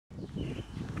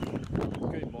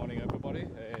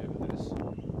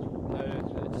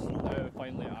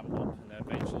finally amped up, and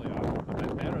eventually I'm a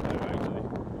bit better now actually.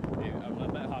 Yeah, I'm a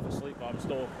bit half asleep, but I'm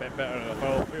still a bit better than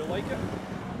I feel like it.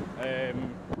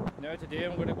 Now today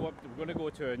we're going to go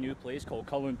to a new place called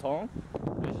Kowloon Tong,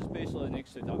 which is basically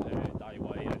next to Dai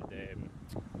Wai and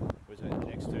was it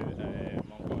next to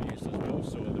Mong Kok East as well,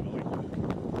 so they're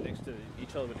like next to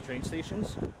each other with the train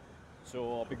stations.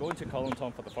 So I'll be going to Kowloon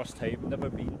Tong for the first time, never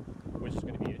been, which is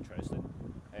going to be interesting.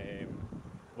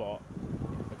 But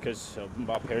because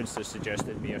my parents just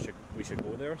suggested we should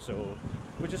go there, so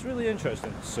which is really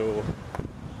interesting. So,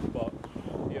 but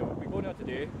yeah, we'll be going out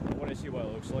today. I want to see what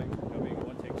it looks like. I mean, I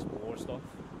want to explore stuff.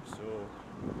 So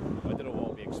I don't know what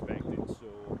I'll be expecting.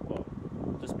 So,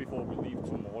 but just before we leave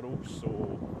tomorrow. So,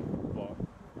 but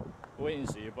we'll wait and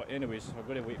see. But anyways, I'm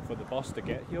going to wait for the bus to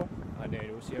get here, and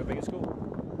then we'll see how things go.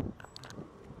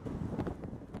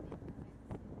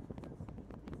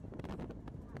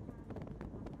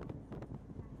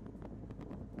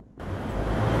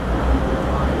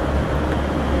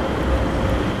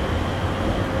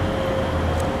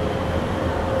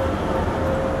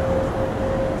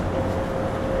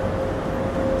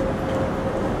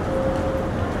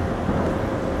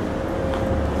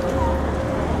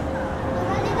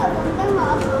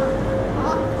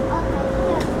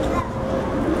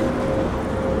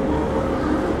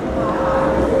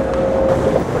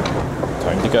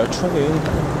 Time to get a train.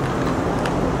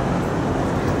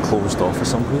 Closed off for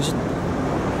some reason.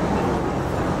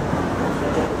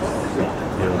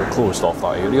 Yeah, they closed off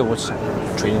that area. What's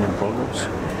training in progress?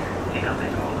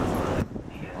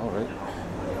 Alright.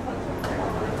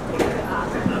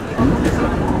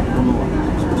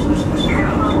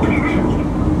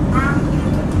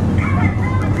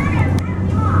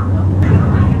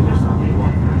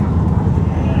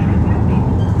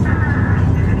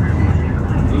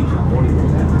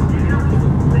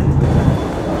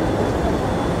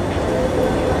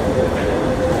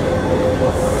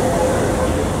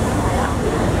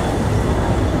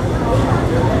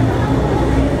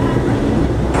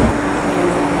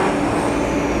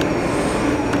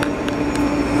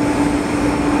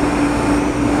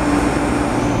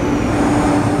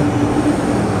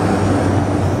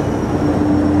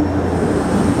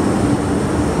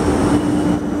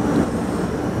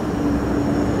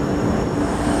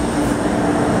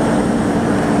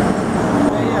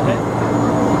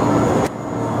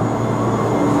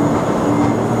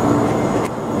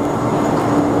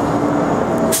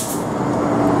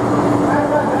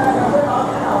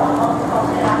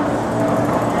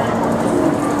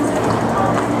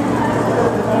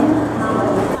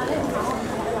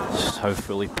 How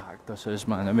fully packed this is,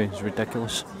 man. I mean, it's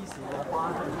ridiculous.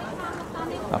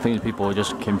 I think people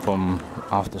just came from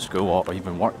after school or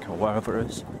even work or whatever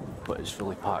it is, but it's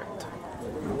fully packed.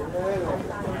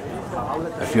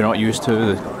 If you're not used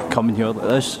to coming here like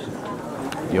this,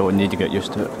 you'll need to get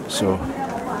used to it. So,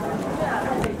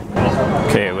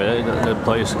 okay, well, the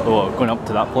place, going up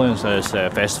to that place is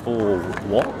Festival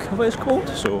Walk, what it's called.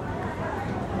 So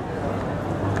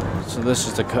this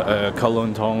is the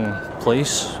Kowloon Tong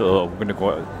place, so we're going to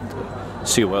go out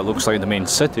see what it looks like in the main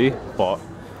city, but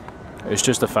it's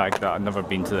just the fact that I've never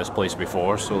been to this place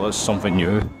before, so that's something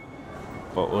new.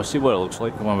 But we'll see what it looks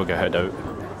like when we get head out.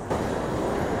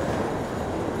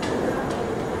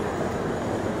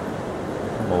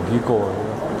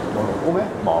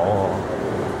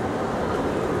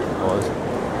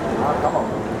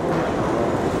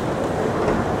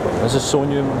 This is so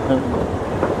new.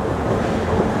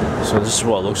 So this is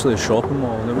what it looks like, a shopping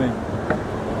mall anyway.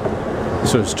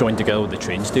 So it's joined together with the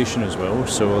train station as well,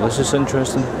 so this is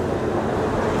interesting.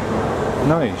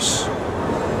 Nice.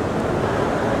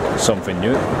 Something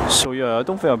new. So yeah, I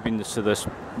don't think I've been to this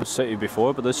city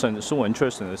before, but this sounds so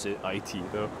interesting. This is IT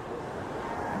there.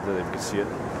 I don't know if you can see it.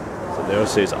 So there it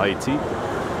says IT.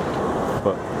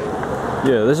 But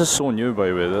yeah, this is so new by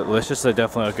the way. This is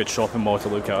definitely a good shopping mall to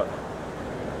look at.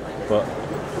 But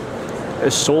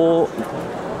it's so...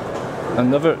 I've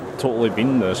never totally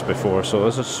been this before, so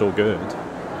this is so good.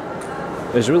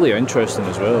 It's really interesting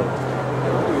as well.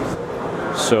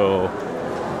 So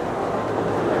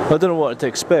I don't know what to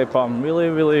expect, but I'm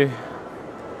really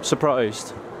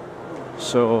surprised.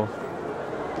 So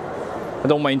I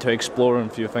don't mind to exploring a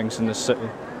few things in this city.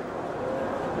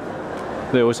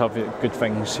 They always have good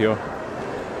things here.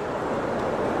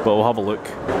 But we'll have a look.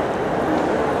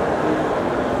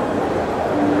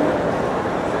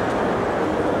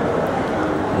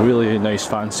 Really nice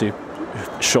fancy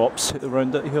shops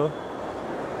around it here.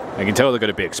 I can tell they're going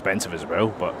to be expensive as well,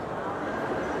 but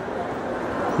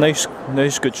nice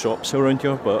good shops around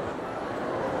here. But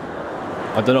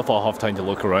I don't know if I'll have time to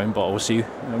look around, but we'll see.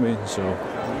 I mean, so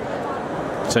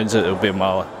sounds like it'll be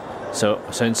my So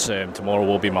since tomorrow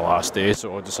will be my last day,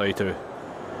 so I'll decide to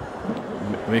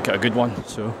make it a good one.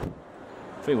 So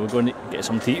I think we're going to get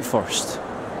some to eat first,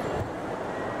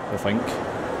 I think,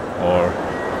 or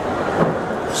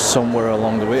somewhere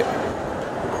along the way.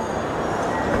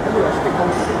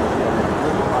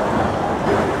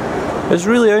 It's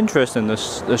really interesting,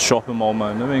 this shopping mall,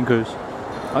 man. I mean, because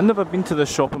I've never been to this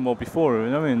shopping mall before.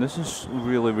 I mean, this is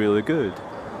really good.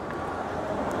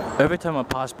 Every time I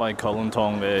pass by Kowloon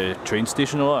Tong train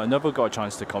station, I never got a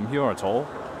chance to come here at all.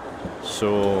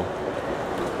 So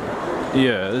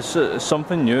yeah, it's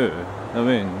something new. I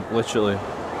mean, literally.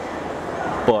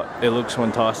 But it looks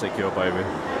fantastic here, by the way.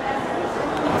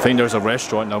 I think there's a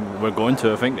restaurant that we're going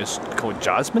to. I think it's called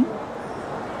Jasmine.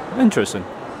 Interesting.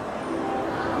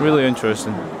 Really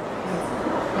interesting.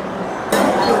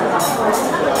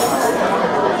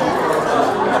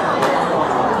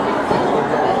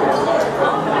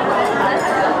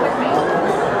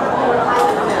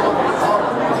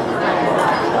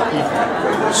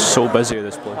 So busy at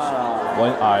this place.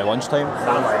 Lunchtime.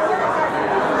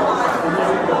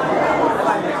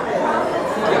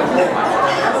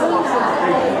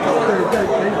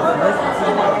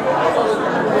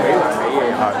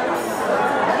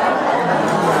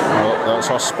 Well, that's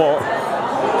our spot.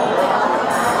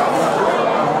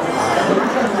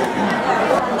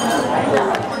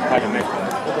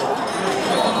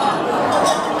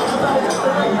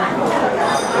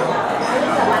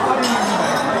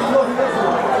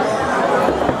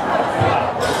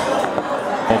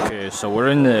 Okay, so we're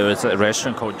in it's a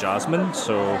restaurant called Jasmine,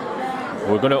 so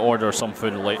we're going to order some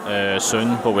food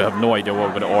soon, but we have no idea what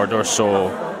we're going to order. So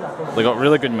they got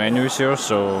really good menus here,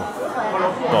 so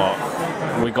but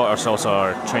we got ourselves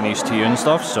our Chinese tea and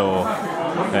stuff, so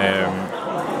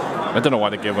I don't know why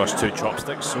they gave us 2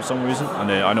 chopsticks for some reason,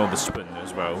 and I know the spoon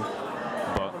as well.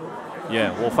 But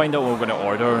yeah, we'll find out what we're going to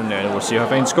order, and then we'll see how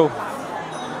things go.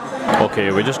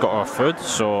 Okay, we just got our food,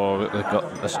 so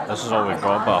this is all we've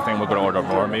got, but I think we're going to order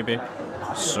more maybe.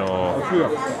 So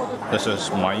this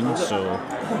is mine, so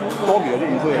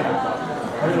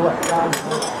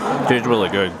it's really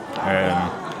good.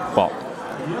 But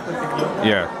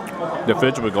yeah, the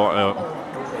foods we got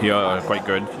here are quite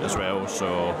good as well,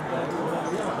 so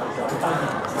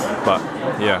but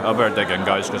yeah, I better dig in,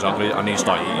 guys, because I need to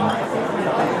start eating.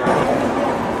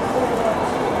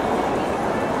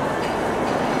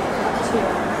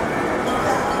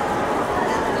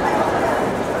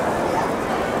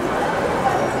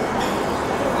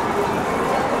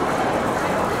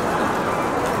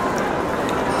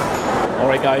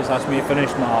 Alright guys, that's me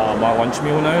finished my lunch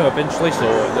meal now eventually, so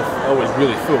I was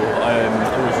really full.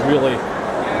 It was really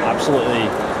absolutely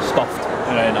stuffed,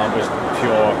 and then I was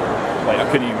pure, like I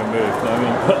couldn't even move, you know what I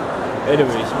mean? But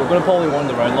anyways, we're going to probably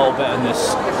wander around a little bit in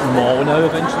this mall now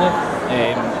eventually.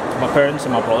 My parents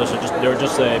and my brothers are they're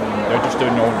just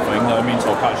doing their own thing, you know what I mean?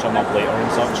 So I'll catch them up later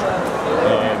and such.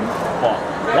 But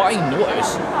what I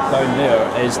noticed down there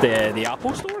is the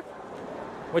Apple store,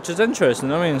 which is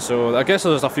interesting. I mean, so I guess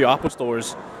there's a few Apple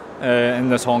stores in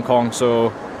this Hong Kong. So,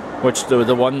 which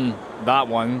the one, that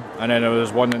one, and then there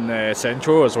was one in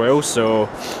Central as well. So,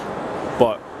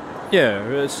 but yeah,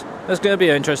 it's going to be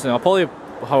interesting. I'll probably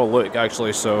have a look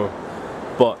actually. So,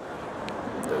 but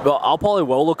I'll probably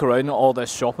will look around at all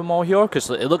this shopping mall here because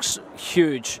it looks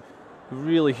huge,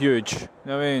 really huge. You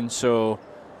know what I mean? So,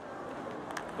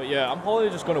 but yeah, I'm probably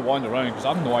just going to wander around because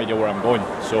I have no idea where I'm going.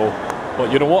 So,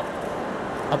 but you know what?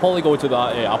 I'll probably go to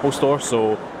that Apple store,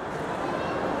 so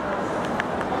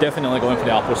definitely going for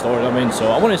the Apple store, you know what I mean? So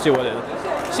I want to see what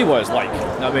it's like, you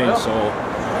know what I mean? So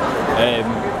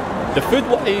the food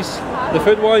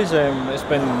wise, it's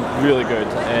been really good.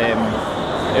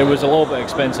 It was a little bit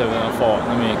expensive than I thought, you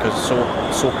know what I mean? Because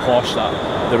it's so posh that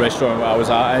the restaurant I was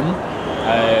at in.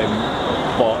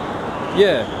 But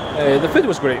yeah, the food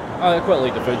was great. I quite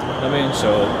liked the food, you know what I mean?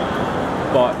 So.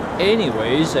 But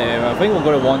anyways, I think we're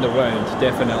going to wander around,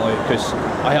 definitely, because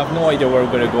I have no idea where we're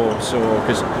going to go. So,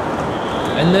 because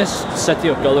in this city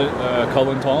of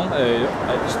Kowloon Tong,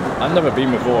 I've never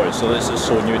been before, so this is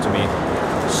so new to me.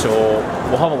 So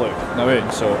we'll have a look. Now,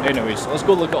 so anyways, let's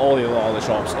go look at all the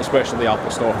shops, especially the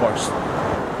Apple store first.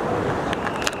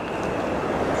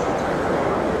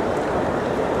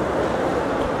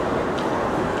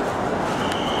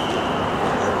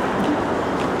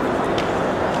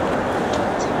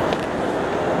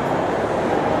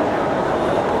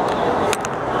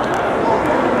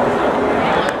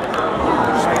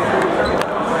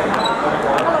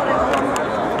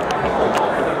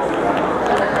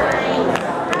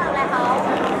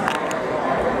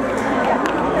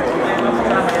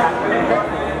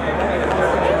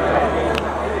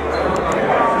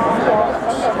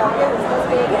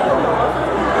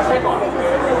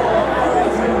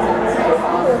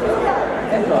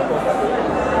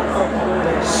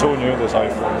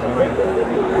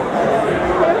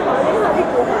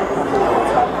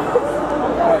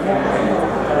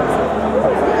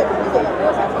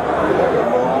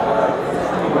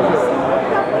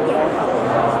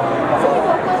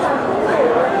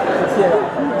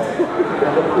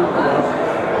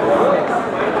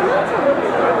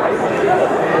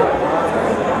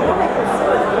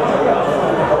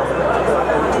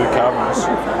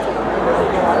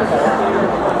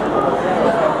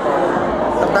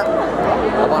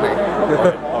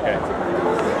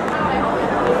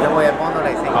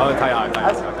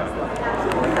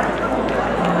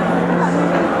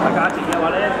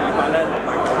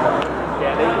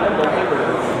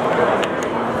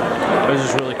 This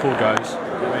is really cool, guys. I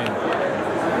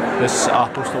mean, this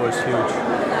Apple store is huge.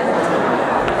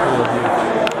 Really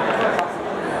huge.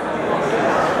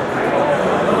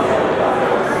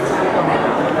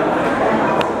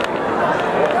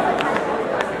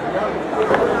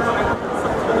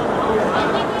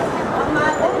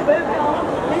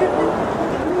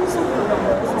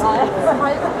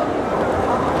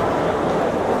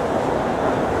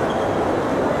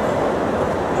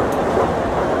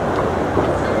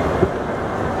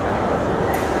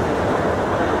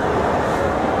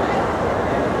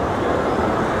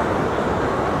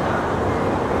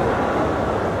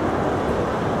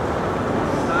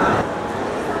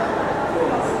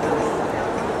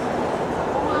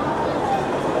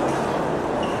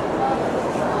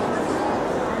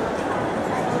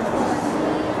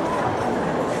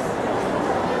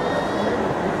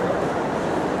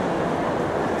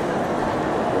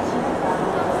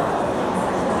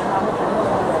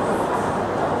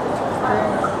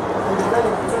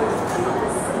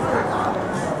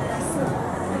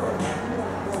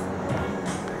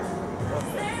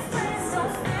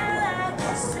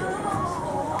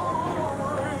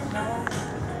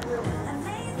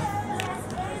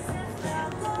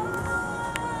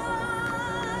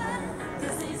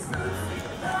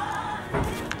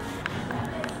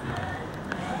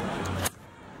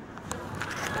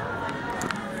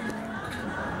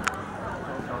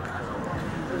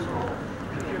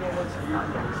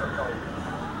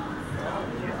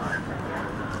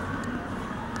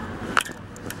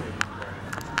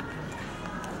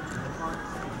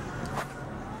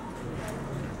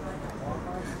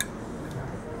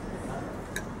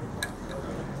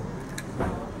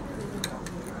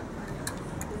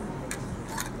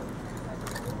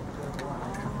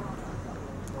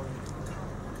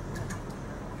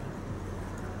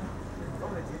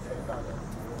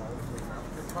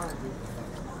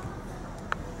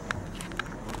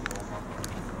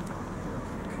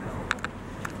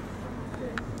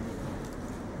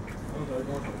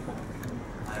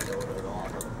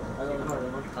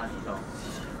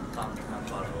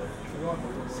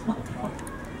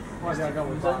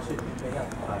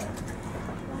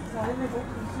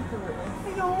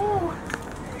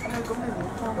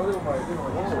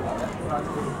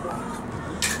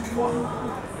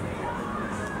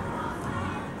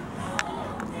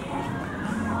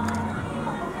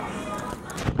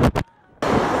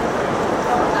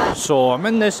 So I'm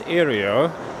in this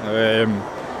area.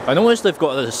 I noticed they've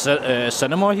got a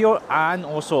cinema here and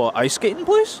also an ice skating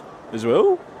place as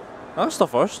well. That's the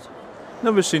first.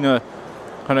 Never seen an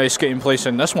ice skating place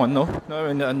in this one though, no,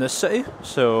 in this city.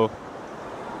 So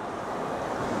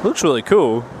looks really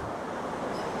cool.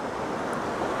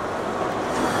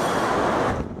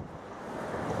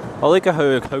 I like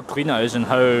how clean it is and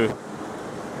how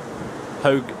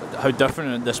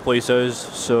different this place is.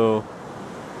 So,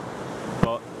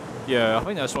 but yeah, I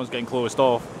think this one's getting closed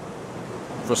off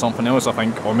for something else, I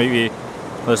think, or maybe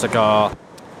there's like a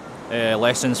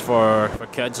lessons for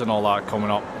kids and all that coming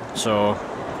up. So,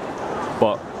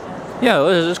 but yeah,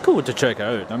 it's cool to check it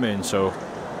out. I mean, so,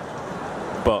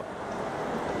 but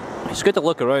it's good to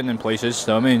look around in places.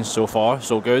 I mean, so far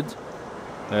so good.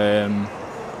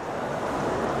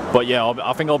 But yeah,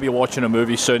 I think I'll be watching a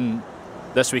movie soon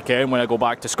this weekend when I go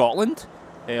back to Scotland.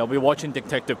 I'll be watching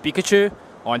Detective Pikachu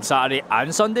on Saturday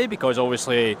and Sunday because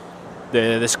obviously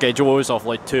the schedules of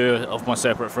like two of my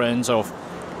separate friends of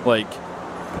like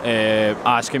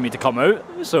asking me to come out,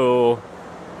 so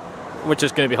which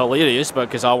is going to be hilarious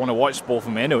because I want to watch both of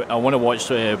them anyway. I want to watch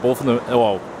both of them,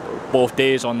 well, both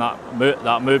days on that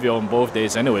movie on both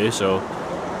days anyway. So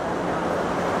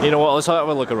you know what? Let's have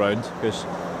a look around because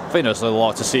I think there's a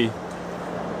lot to see.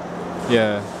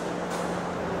 Yeah.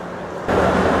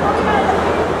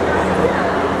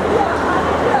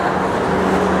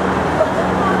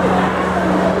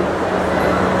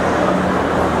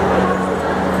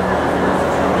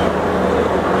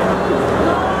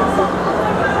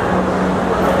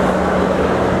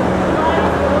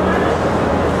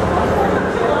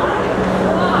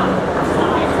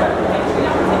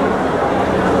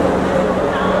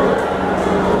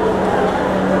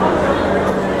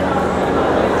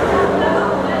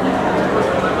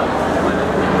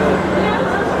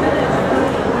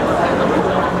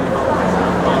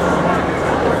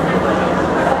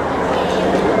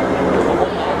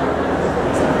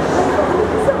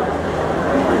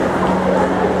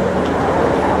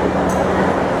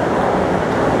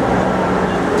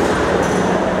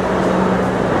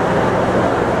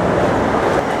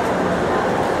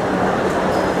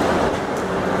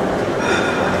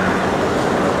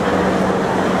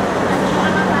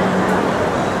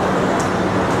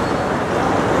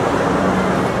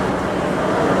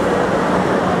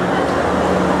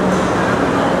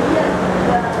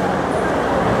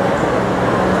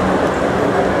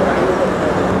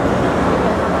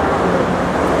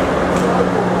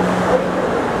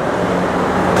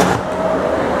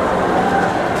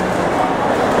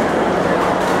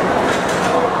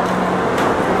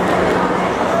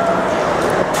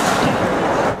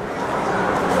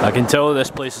 I can tell this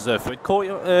place is a food court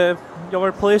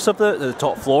yard place up there, the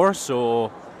top floor, so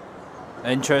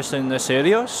interesting in this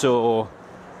area. So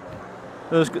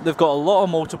they've got a lot of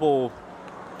multiple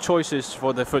choices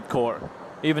for the food court,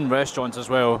 even restaurants as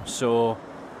well. So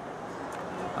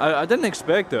I didn't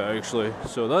expect that actually,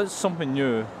 so that's something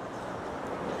new.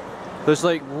 There's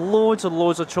like loads and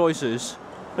loads of choices.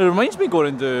 It reminds me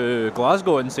going to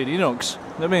Glasgow and St Enoch's, you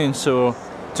know what I mean? So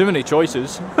too many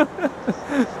choices.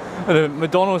 And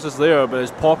McDonald's is there, but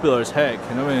it's popular as heck,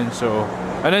 you know what I mean? So,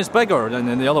 and it's bigger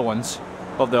than the other ones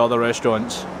of the other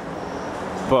restaurants.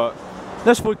 But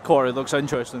this food court, it looks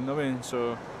interesting, you know what I mean?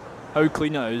 So how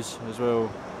clean it is as well.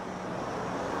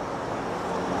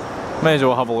 May as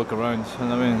well have a look around, you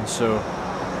know what I mean? So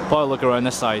probably look around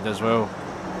this side as well.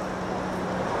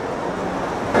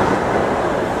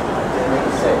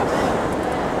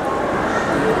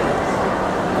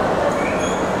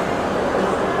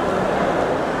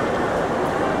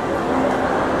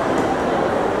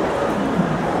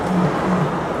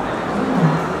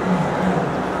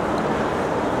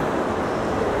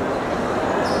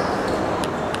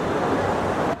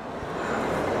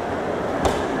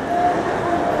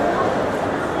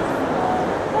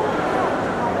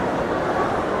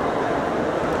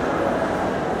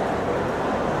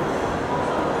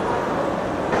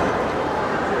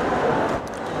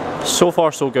 So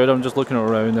far so good. I'm just looking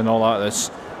around and all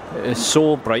that. It's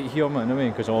so bright here, man, I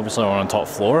mean, because obviously we're on top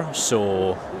floor,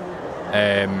 so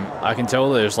I can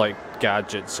tell there's like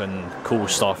gadgets and cool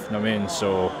stuff, you know what I mean?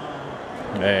 So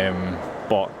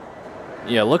but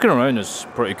yeah, looking around is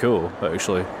pretty cool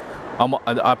actually.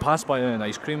 I passed by an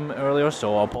ice cream earlier,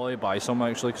 so I'll probably buy some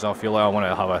actually, because I feel like I want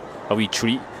to have a wee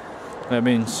treat, you know what I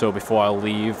mean? So before I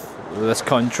leave this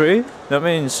country, you know what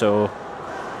I mean? So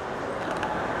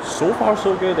far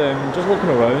so good. Just looking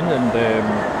around, and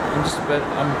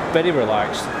I'm very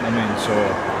relaxed, I mean. So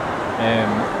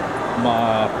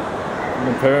my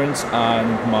parents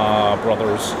and my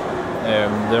brothers,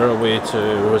 they're away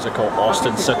to, what's it called,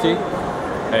 Austin City,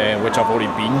 which I've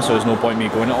already been, so there's no point me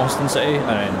going to Austin City,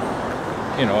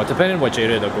 and you know, depending which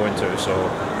area they're going to. So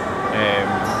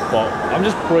but I'm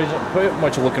just pretty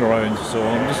much looking around, so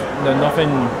there's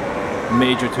nothing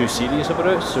major too serious about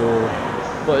it. So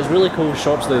but it's really cool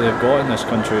shops that they've got in this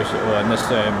country, so, in this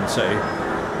city.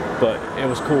 But it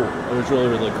was cool. It was really,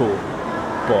 really cool.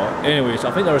 But anyways,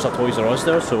 I think there was a Toys R Us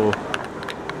there, so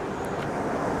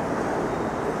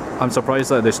I'm surprised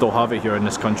that they still have it here in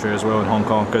this country as well, in Hong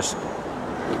Kong, because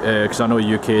I know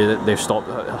UK they've stopped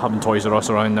having Toys R Us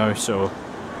around now. So,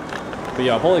 but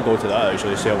yeah, I'll probably go to that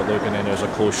actually, see how it look, and then there's a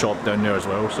clothes shop down there as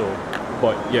well. So,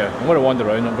 but yeah, I'm going to wander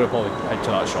around. I'm going to probably head to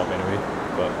that shop anyway.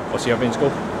 But I'll see how things go.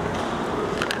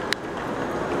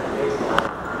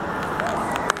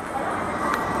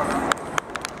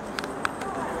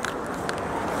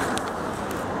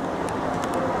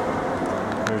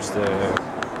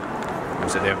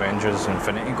 The Avengers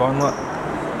Infinity Gauntlet,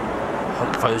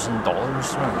 $1,000, £100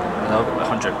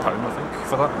 I think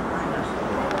for that.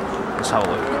 Let's have a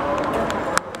look.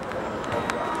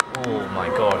 Oh my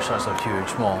gosh, that's a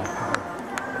huge mall.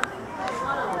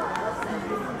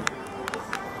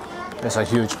 It's a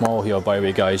huge mall here, by the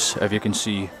way, guys, if you can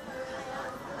see.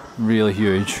 Really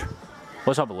huge.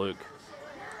 Let's have a look.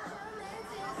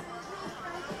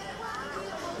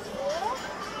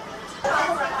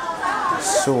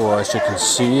 So as you can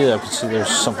see, I can see there's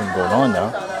something going on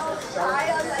there.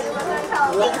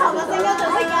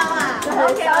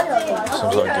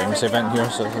 Some sort of games event here,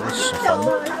 so this is fun.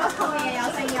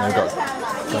 And we've got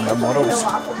Gundam models.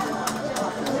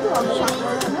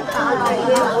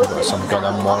 We've got some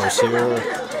Gundam models here.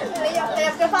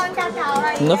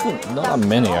 Not that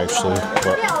many actually,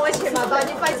 but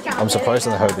I'm surprised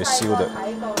at how they sealed it.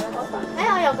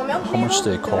 How much do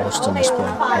they cost in this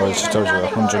point? Oh, it just tells you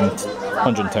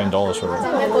 $110 for it.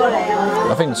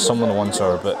 I think some of the ones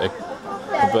are a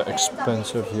bit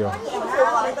expensive here.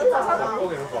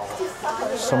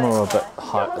 Some are a bit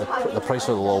high. The price is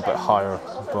a little bit higher,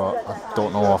 but I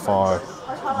don't know if I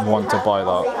want to buy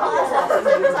that.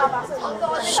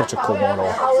 Such a cool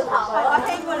model.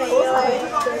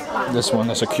 This one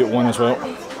is a cute one as well.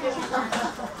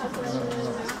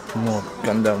 More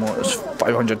Gundam models,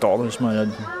 $500,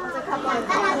 man.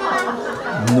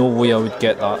 No way I would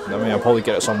get that. I mean, I'll probably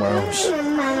get it somewhere else.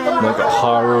 And I've got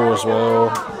Haru as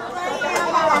well.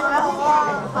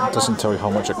 It doesn't tell you how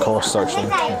much it costs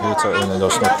actually. And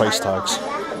there's no price tags.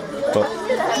 But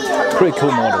pretty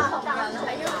cool model.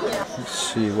 Let's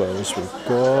see what else we've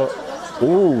got.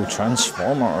 Oh,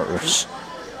 Transformers.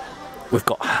 We've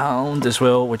got Hound as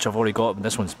well, which I've already got, but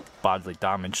this one's badly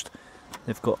damaged.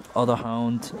 They've got other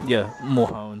Hound. Yeah, more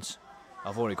Hounds.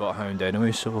 I've already got a hound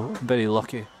anyway, so I'm very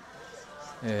lucky.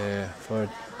 For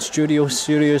studio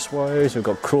series wise, we've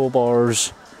got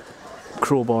crowbars.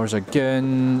 Crowbars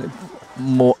again.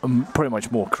 More, pretty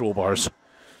much more crowbars.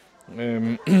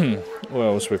 What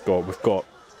else we've got? We've got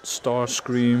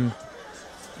Starscream.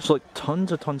 There's like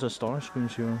tons of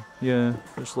Starscreams here. Yeah,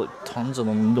 there's like tons of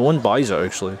them. No one buys it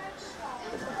actually.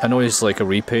 I know he's like a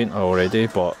repaint already,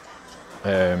 but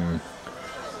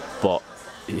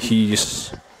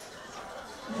he's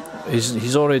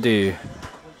already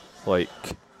like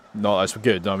not as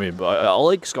good. I mean, but I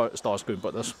like Starscream,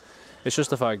 but it's just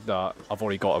the fact that I've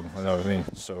already got him. You know what I mean?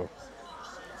 So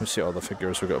let's see other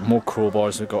figures. We've got more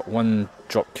crowbars. We've got one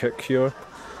drop kick here,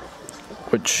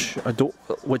 which I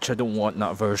don't want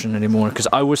that version anymore. Because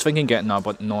I was thinking getting that,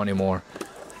 but not anymore,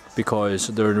 because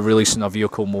they're releasing a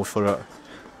vehicle mode for it.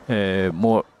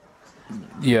 More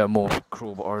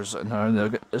crowbars,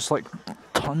 and it's like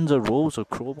tons of rows of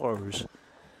crowbars.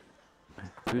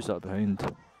 Who's that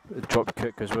behind? A drop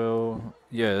kick as well.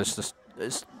 Yeah,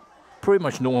 it's pretty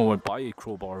much no one would buy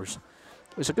crowbars.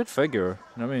 It's a good figure.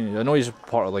 I mean, I know he's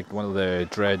part of like one of the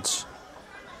Dreads.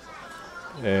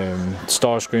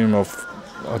 Starscream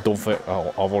I don't think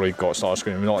I've already got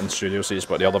Starscream, not in studio series,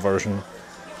 but the other version.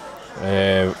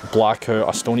 Blackout.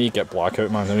 I still need to get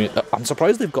Blackout, man. I mean, I'm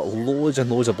surprised they've got loads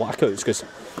and loads of Blackouts, because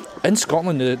in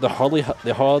Scotland they hardly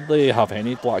have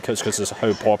any Blackouts, because it's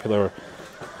how popular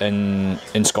in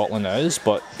Scotland it is.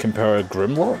 But compare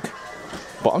Grimlock.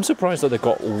 But I'm surprised that they've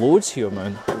got loads here,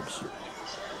 man. Oops.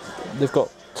 They've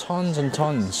got tons and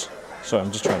tons. Sorry,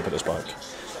 I'm just trying to put this back.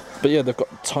 But yeah, they've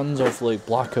got tons of like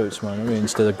Blackouts, man. I mean,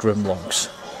 instead of Grimlocks.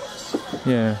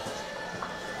 Yeah.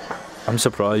 I'm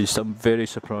surprised. I'm very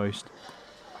surprised.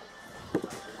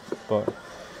 But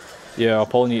yeah, I'll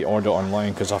probably need to order it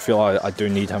online, because I feel I do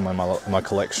need him in my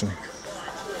collection.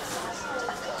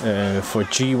 For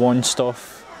G1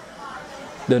 stuff,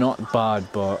 they're not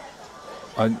bad, but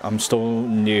I'm still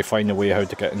need to find a way how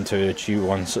to get into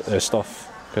G1 stuff,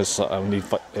 because I'll need.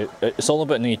 It's all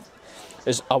about need.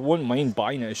 I wouldn't mind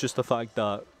buying it. It's just the fact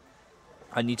that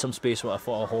I need some space with a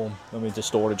foot at home. I mean, to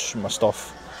storage my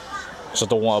stuff, because I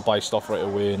don't want to buy stuff right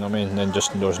away. And I mean, then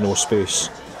just there's no space.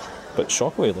 But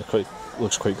Shockwave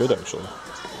looks quite good actually.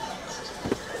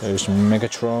 There's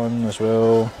Megatron as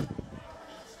well.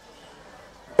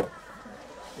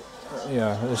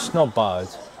 Yeah, it's not bad.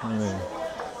 I mean,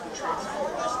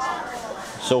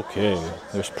 it's okay.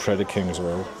 There's Predaking as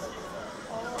well.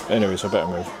 Anyways, I better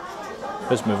move.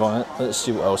 Let's move on. Let's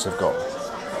see what else I've got.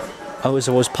 I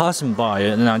was passing by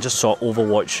it, and I just saw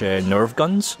Overwatch Nerf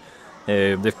guns.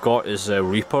 They've got is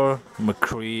Reaper,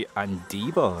 McCree, and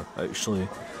Diva actually.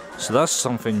 So that's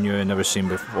something new I've never seen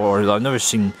before. I've never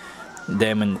seen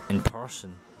them in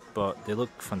person, but they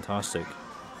look fantastic.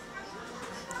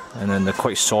 And then they're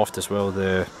quite soft as well.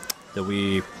 The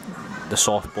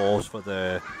soft balls for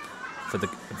the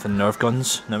Nerf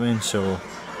guns. You know what I mean? So,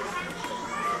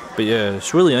 but yeah,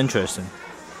 it's really interesting.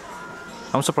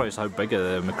 I'm surprised how big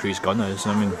McCree's gun is.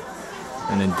 I mean,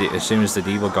 and then the same as the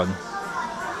Diva gun.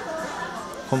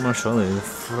 How much are they?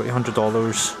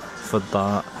 $300 for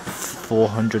that.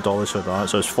 $400 for that.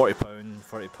 So it's £40,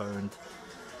 £40.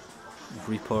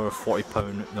 Reaper,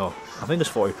 £40. No, I think it's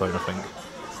 £40. I think,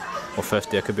 or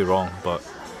 50. I could be wrong, but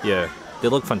yeah, they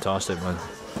look fantastic, man.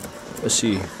 Let's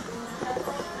see.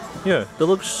 Yeah, they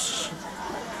looks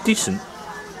decent,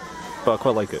 but I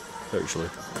quite like it actually.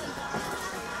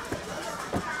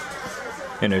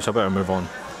 Anyways, I better move on.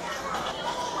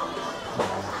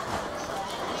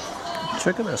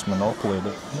 Check out this Monopoly.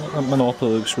 That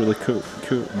Monopoly looks really cool,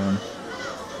 man.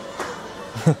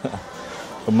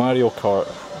 The Mario Kart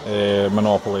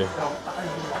Monopoly.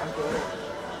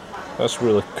 That's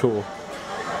really cool.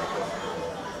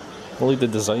 I like the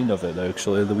design of it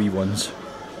actually, the wee ones.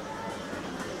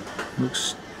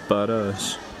 Looks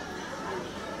badass.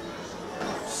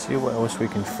 See what else we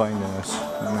can find in this.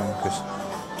 I mean, because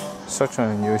it's such an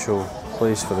unusual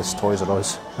place for this Toys R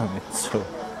Us. I mean, so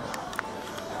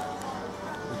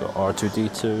we've got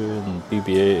R2D2 and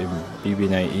BB-8 and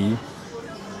BB-9E.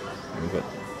 We've got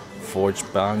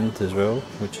Forged Band as well,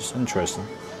 which is interesting.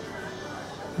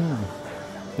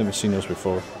 Never seen those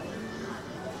before.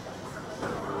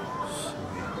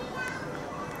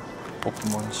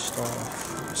 Pokemon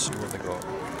stuff. Let's see what they got.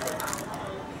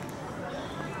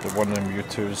 The one in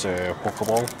Mewtwo's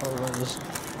Pokeball. Oh, that is.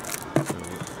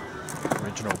 The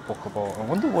original Pokeball. I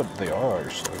wonder what they are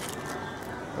actually.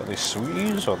 Are they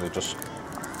sweeties or are they just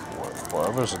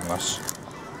whatever's in this?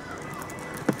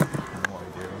 No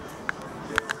idea.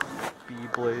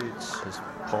 Beyblades is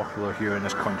popular here in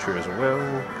this country as well.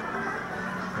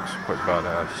 Looks quite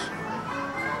badass.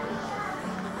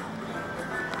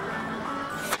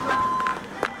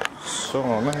 So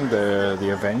I'm in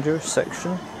the Avengers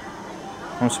section.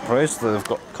 I'm surprised that they've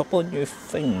got a couple of new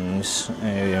things.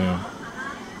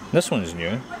 This one's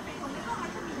new.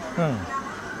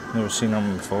 Never seen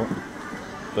them before.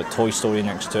 But Toy Story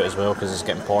next to it as well, because it's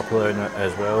getting popular in it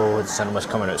as well. The cinema's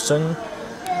coming out soon. We've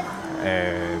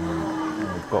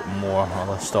got more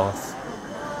other stuff.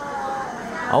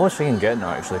 I was thinking getting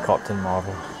that actually, Captain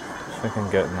Marvel. I was thinking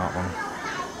getting that one.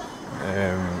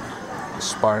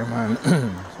 Spider-Man,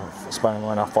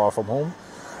 Spider-Man Far From Home.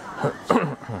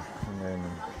 And then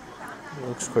it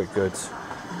looks quite good.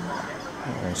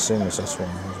 Same as this one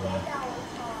as well.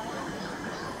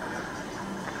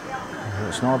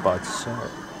 It's not a bad set,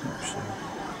 actually.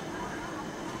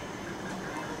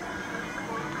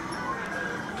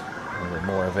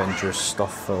 More Avengers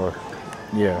stuff, or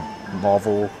yeah,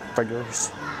 Marvel figures.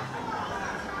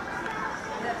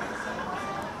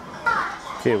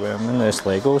 Okay, well, I'm in this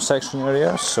Lego section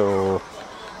area, so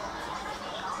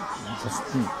there's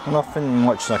nothing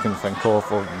much I can think of.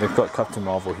 Well, they've got Captain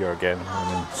Marvel here again,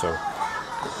 so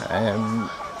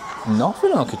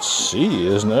nothing I could see.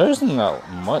 There isn't that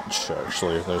much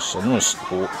actually. There's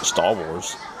Star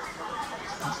Wars,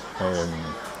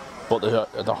 but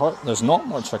there's not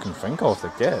much I can think of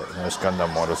to get in this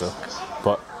Gundam model.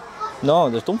 But no,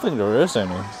 I don't think there is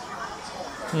any.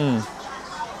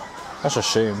 That's a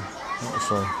shame.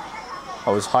 Actually, I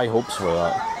was high hopes for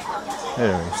that.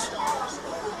 Anyways,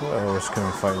 what else can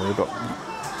we find? We've got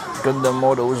Gundam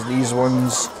models, these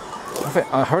ones.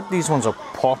 I heard these ones are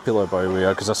popular, by the way,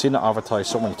 because I've seen it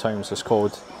advertised so many times. It's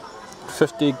called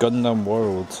 50 Gundam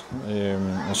World,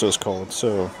 that's what it's called.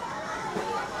 So,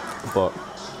 but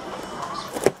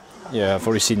yeah, I've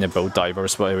already seen the Build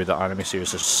Divers, but anyway, the anime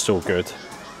series is so good.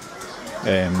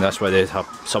 That's why they have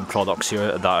some products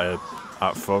here that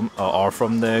are from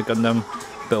the Gundam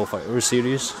Build Fighters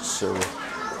series. So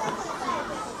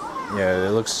yeah,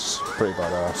 it looks pretty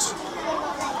badass.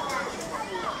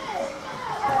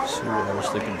 Let's see what else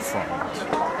they can find.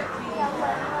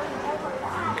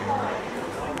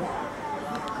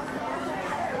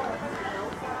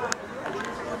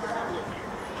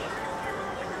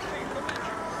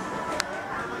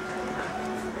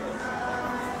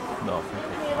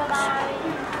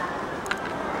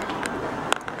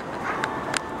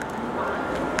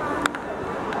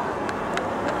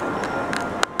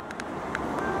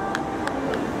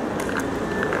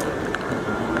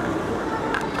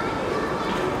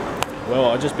 Well,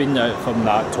 I've just been out from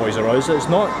that Toys R Us.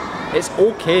 It's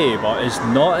okay, but it's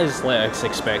not as as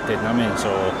expected. I mean,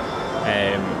 so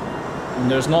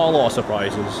there's not a lot of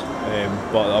surprises.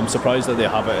 But I'm surprised that they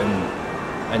have it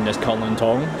in this Kowloon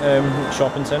Tong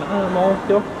shopping centre mall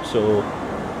here. So,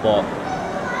 but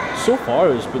so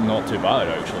far it's been not too bad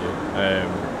actually.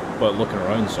 But looking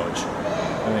around such,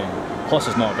 I mean, plus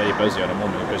it's not very busy at the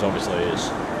moment because obviously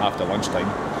it's after lunchtime.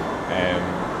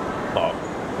 But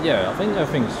yeah, I think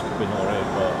everything's been alright,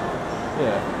 but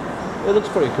yeah, it looks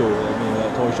pretty cool. I mean,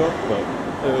 that toy shop, but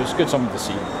it was good something to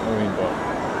see. I mean, but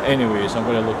anyways, I'm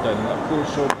going to look down at that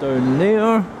clothes shop down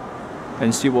there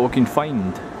and see what we can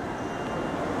find.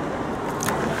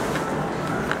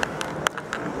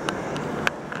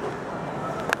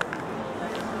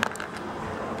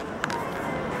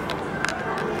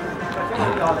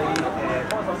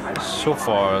 So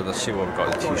far, let's see what we've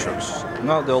got. The t-shirts,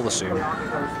 not all the same.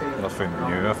 Nothing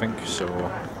new, I think. So,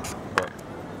 but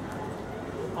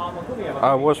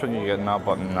I was thinking of getting that,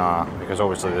 but nah, because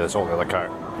obviously there's all the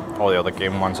other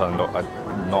game ones I'm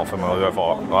not familiar with.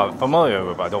 Or I'm familiar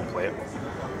with, but I don't play it.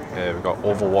 We've got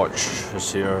Overwatch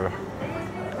is here,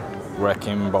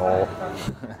 Wrecking Ball.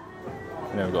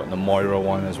 And then we've got the Moira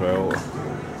one as well.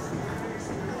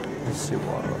 Let's see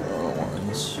what other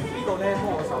ones.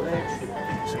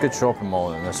 It's a good shopping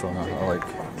mall in this one. I like.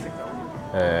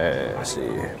 Let's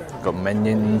see. Got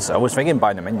Minions. I was thinking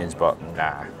buying the Minions, but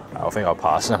nah. I think I'll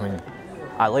pass. I mean,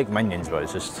 I like Minions, but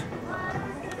it's just.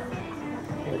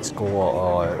 Let's go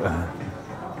all out.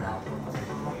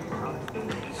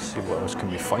 Let's see what else can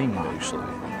we find actually.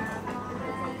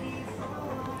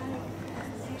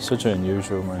 Such an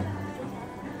unusual, man.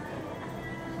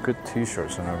 Good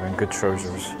t-shirts and everything. Good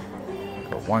trousers.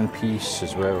 Got One Piece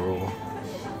as well.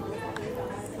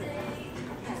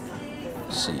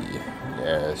 Let's see.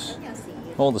 Yes,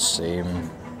 all the same.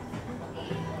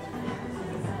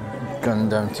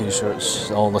 Gundam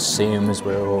t-shirts, all the same as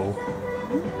well.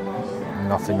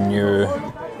 Nothing new.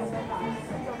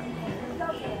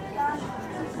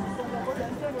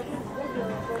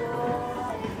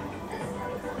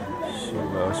 Let's see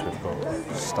what else we've got.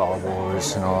 Star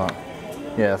Wars and all that.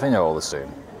 Yeah, I think they're all the same.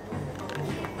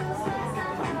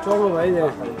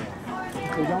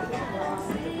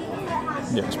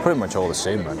 Yeah, it's pretty much all the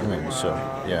same, man. I mean, so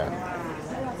yeah.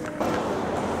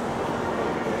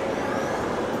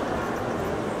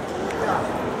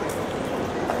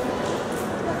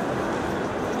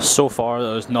 So far,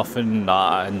 there's nothing that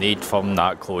I need from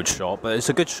that clothes shop. But it's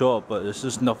a good shop, but there's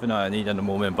just nothing that I need at the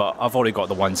moment. But I've already got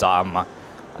the ones that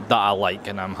I like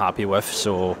and I'm happy with.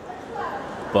 So,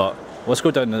 but let's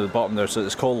go down to the bottom there. So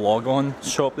it's called Log On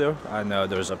shop there, and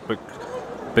there's a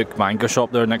big manga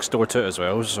shop there next door to it as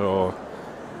well. So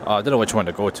I don't know which one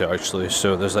to go to actually.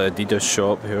 So there's an Adidas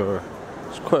shop here.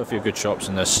 There's quite a few good shops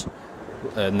in this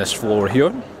floor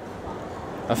here.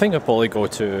 I think I'll probably go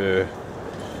to,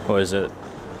 what is it?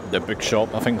 The big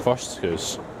shop, I think, first,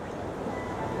 because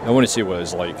I want to see what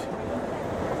it's like.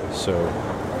 So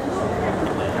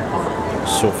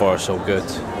far so good.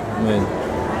 I mean,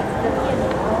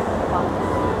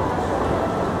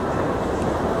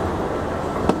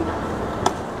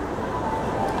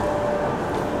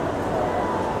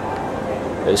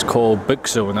 it's called Big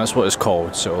Zone, that's what it's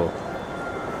called. So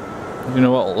you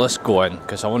know what, let's go in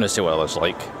because I want to see what it looks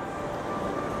like.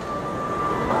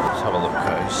 Let's have a look,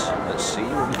 guys. Let's see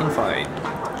what we can find.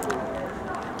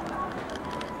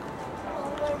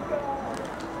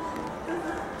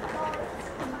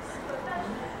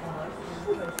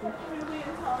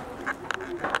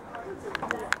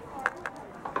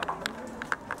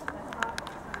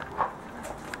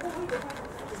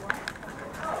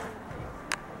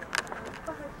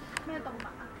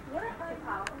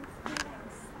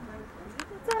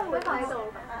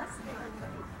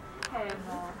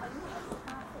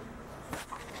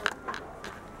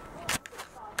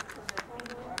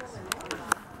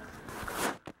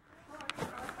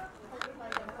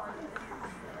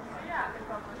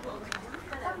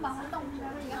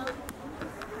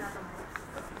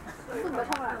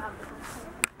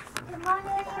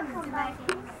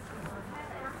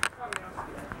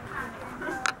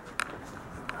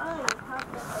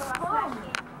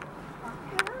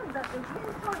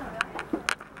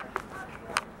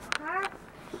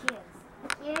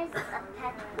 Here's a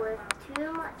pet with 2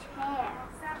 chairs.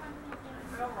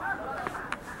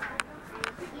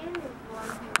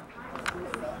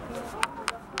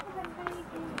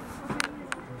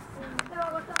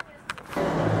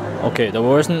 Okay, there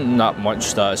wasn't that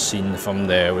much that I seen from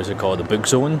the, what's it called, the Big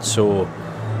Zone, so,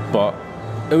 but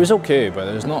it was okay, but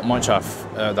there's not much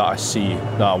that I see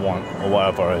that I want, or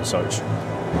whatever and such.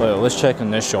 Well, let's check in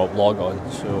this shop, Log On.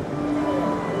 So,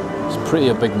 it's pretty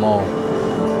a big mall.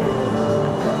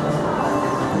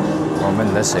 I'm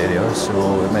in this area, so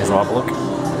we may as well have a look.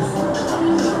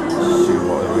 See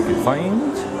what we can find.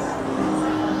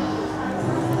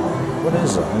 What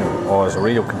is that anyway? Oh, it's a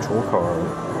radio control car.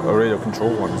 A radio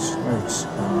control ones. Nice.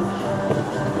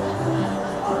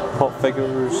 Pop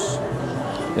figures.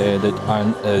 The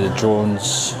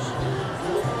drones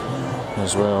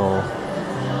as well.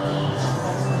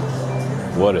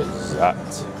 What is that?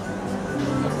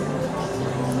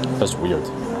 That's weird.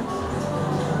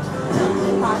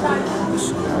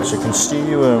 So, as you can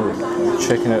see, we're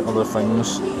checking out other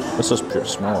things. This is pure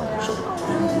small actually.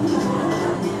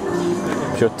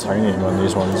 Pure tiny one,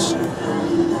 these ones.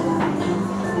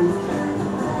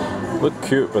 Look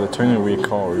cute with the tiny wee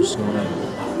cars. And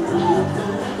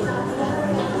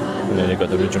then you got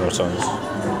the original size.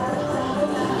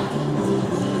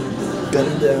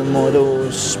 Gundam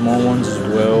models, small ones as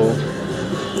well.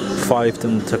 5 of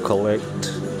them to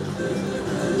collect.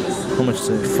 How much is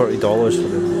it? $30 for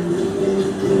them.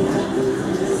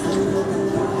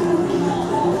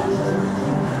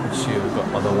 So we've got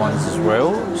other ones as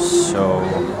well. So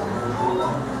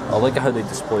I like how they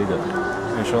displayed it.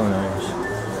 It's really nice.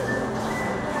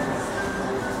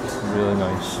 Really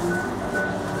nice.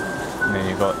 And then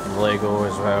you got Lego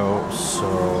as well. So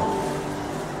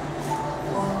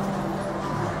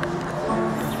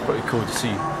it's pretty cool to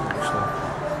see, actually.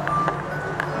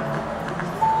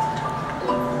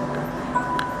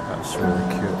 That's really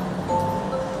cute.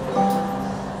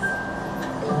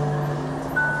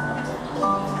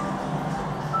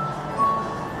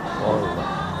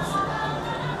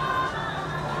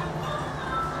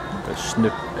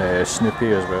 Got Snoopy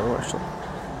as well, actually.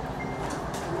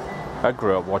 I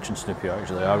grew up watching Snoopy,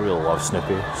 actually. I really love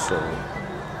Snoopy, so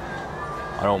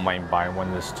I don't mind buying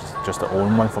one that's just to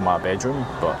own one for my bedroom,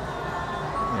 but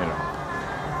you know.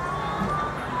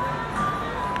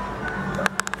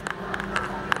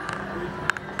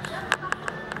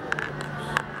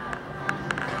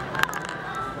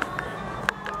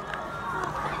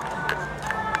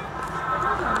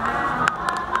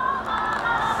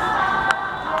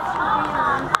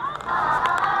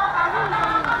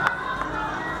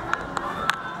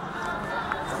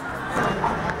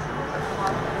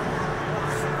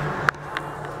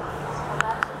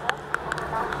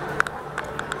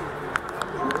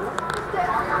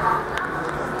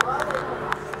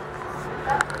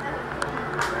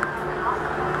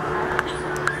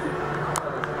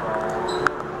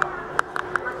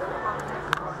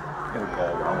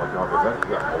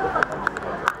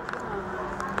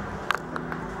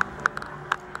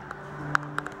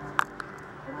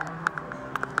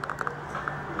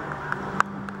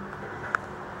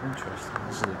 interesting.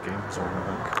 This is the game zone, I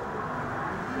think.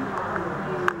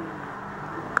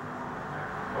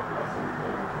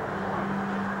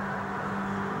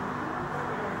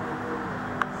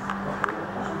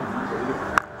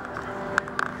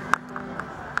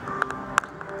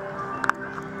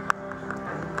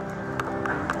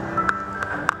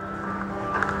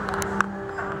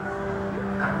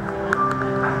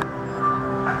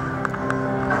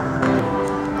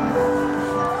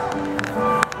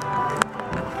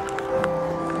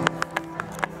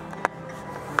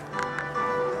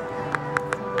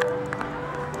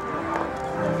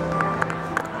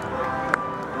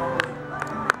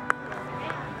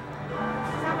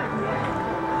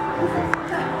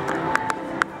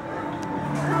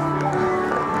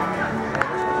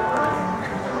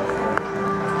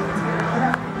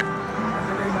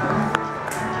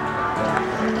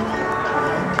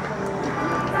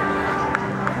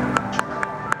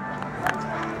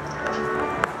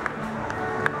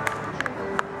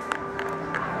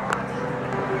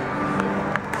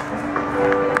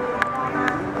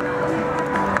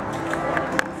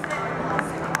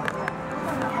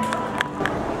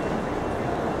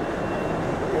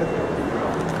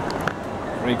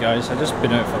 Right guys, I just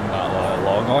been out from that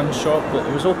Long On shop, but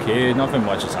it was okay, nothing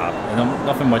much has happened,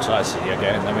 nothing much that I see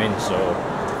again, I mean, so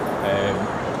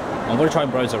I'm going to try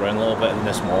and browse around a little bit in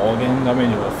this mall again, I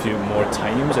mean, a few more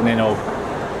times, and then I'll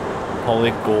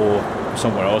probably go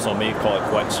somewhere else. I'll make call it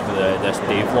quits for this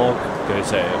day vlog,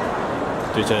 because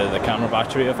due to the camera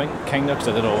battery, I think, kinda, because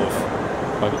I don't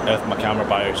know if my camera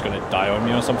battery is going to die on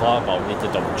me or something like that, but I'll need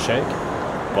to double check.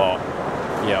 But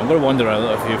yeah, I'm going to wander around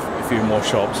a few more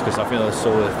shops, because I feel there's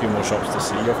still a few more shops to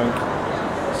see, I think.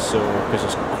 So, because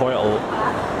there's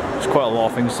quite a lot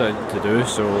of things to do,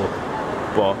 so,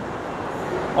 but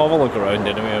I'll have a look around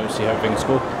anyway and see how things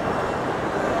go.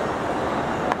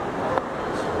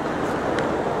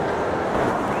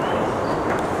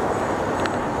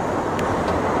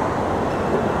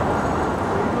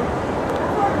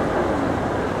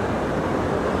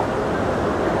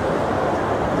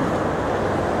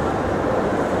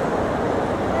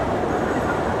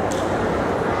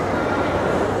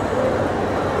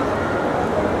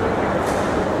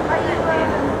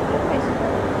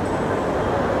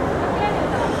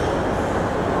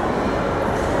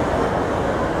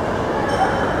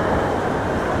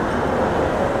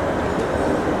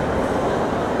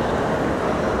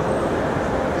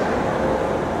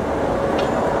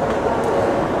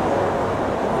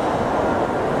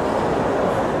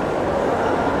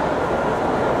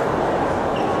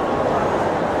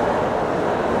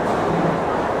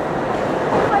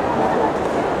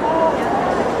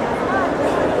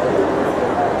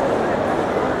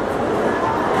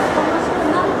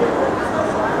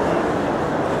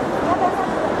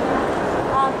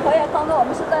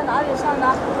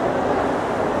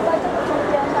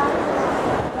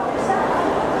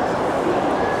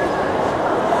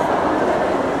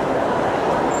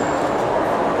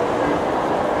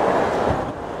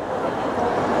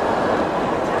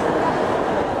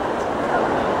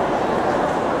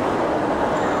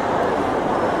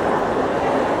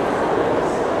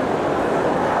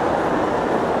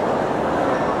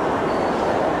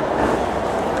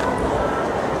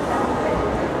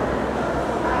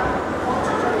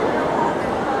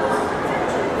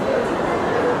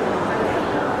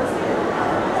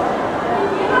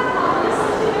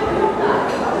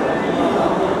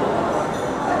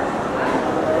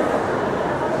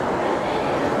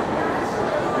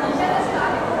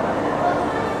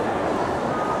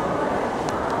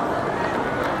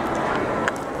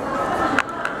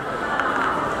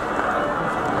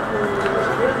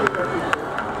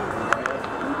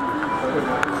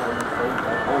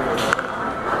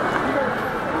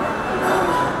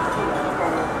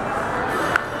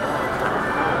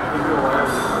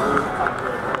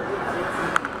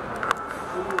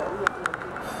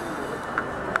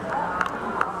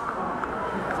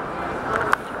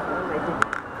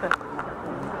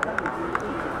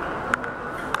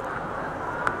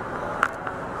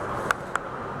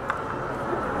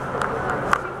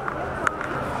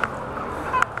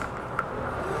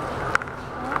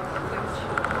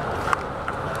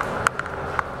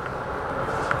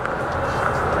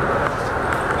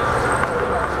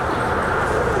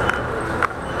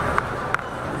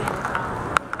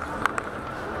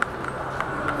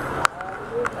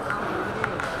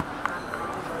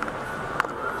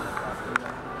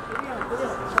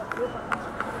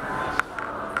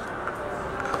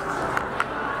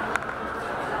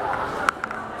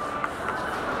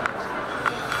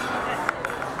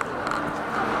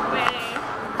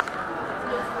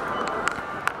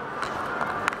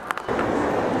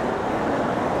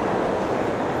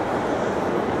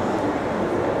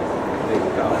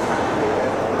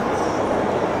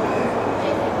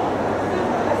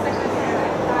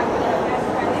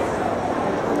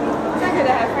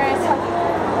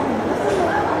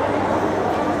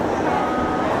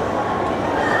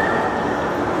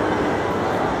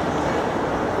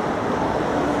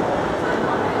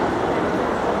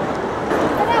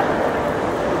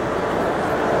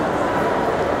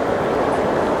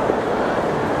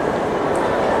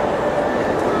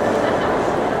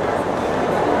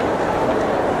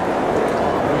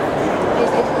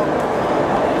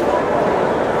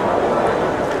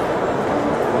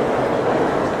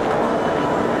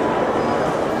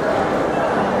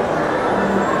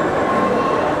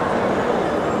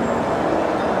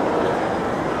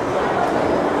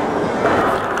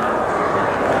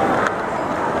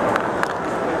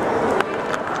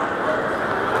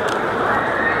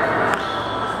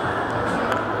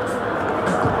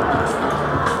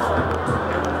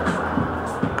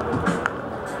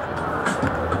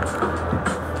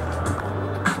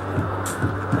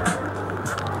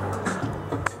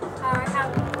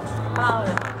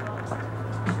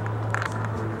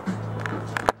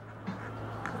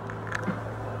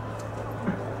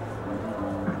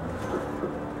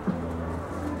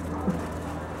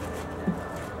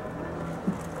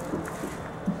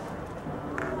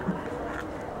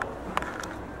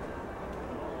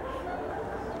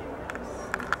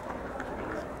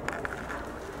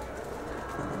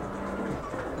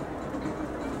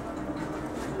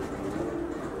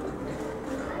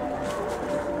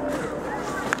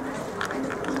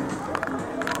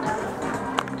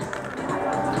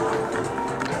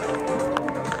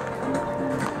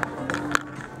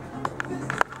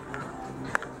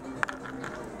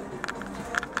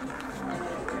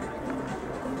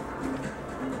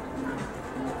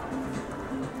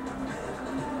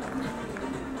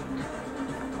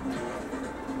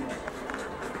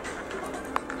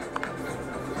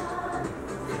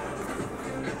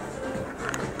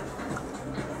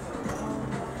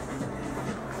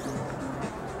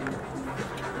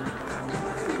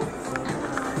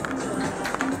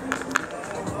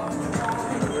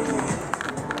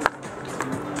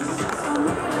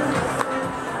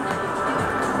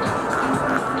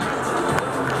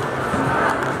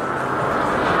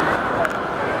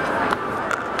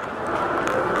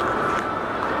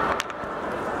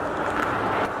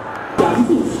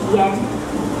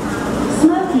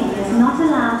 Smoking is not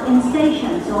allowed in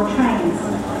stations or trains.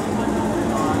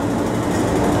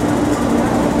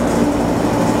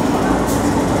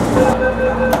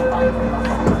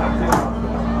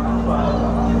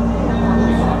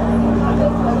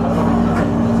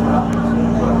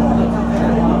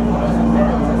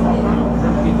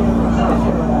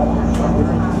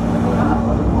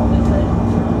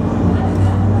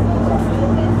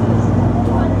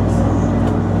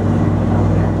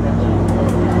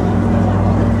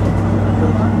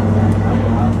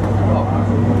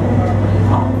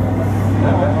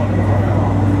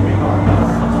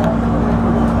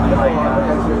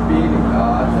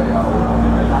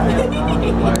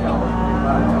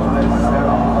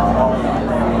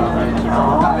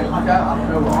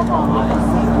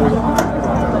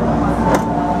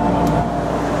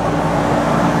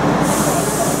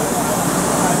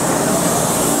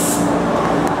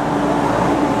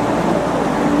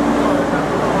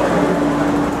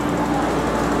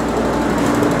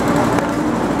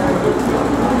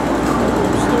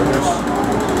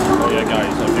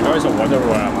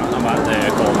 I'm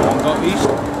at Mong Kok East,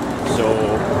 so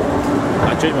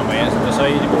I changed my mind and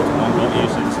decided to go to Mong Kok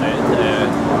East instead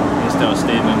of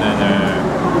staying in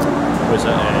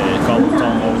Kowloon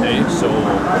Tong Mong all day. So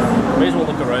may as well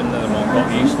look around the Mong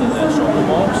Kok East and the shopping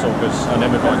mall. So because I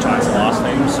never got a chance the last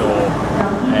time, so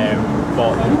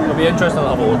but it'll be interesting to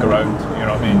have a look around. You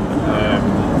know what I mean?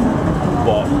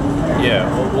 But yeah,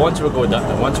 once we're in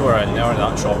there in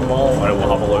that shopping mall, I will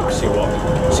have a look, see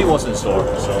what's in store.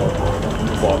 So,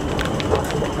 but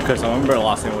because I remember the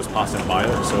last time I was passing by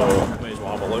it, so may as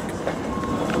well have a look.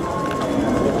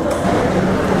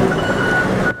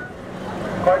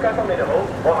 各位嘉賓你哋好，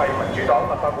我係民主黨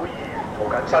立法會議員涂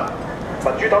謹申。民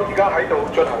主黨而家喺度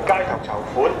進行街頭籌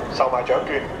款，售賣獎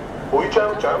券，每張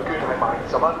獎券係賣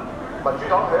20蚊。民主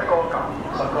黨係一個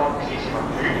10個支持民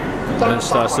主。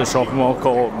That's the shopping mall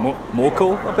called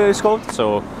Moko, I think it's called.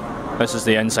 So this is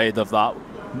the inside of that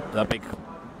big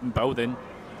building.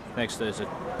 Next there's the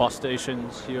bus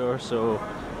stations here, so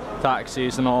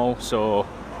taxis and all. So,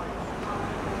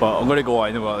 but I'm gonna go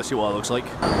anyway to see what it looks like.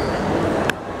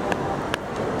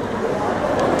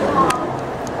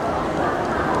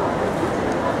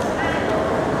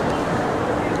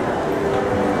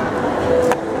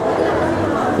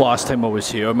 Last time I was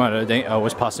here, man, I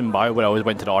was passing by when I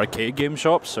went to the arcade game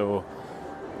shop, so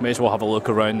may as well have a look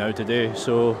around now today.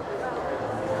 So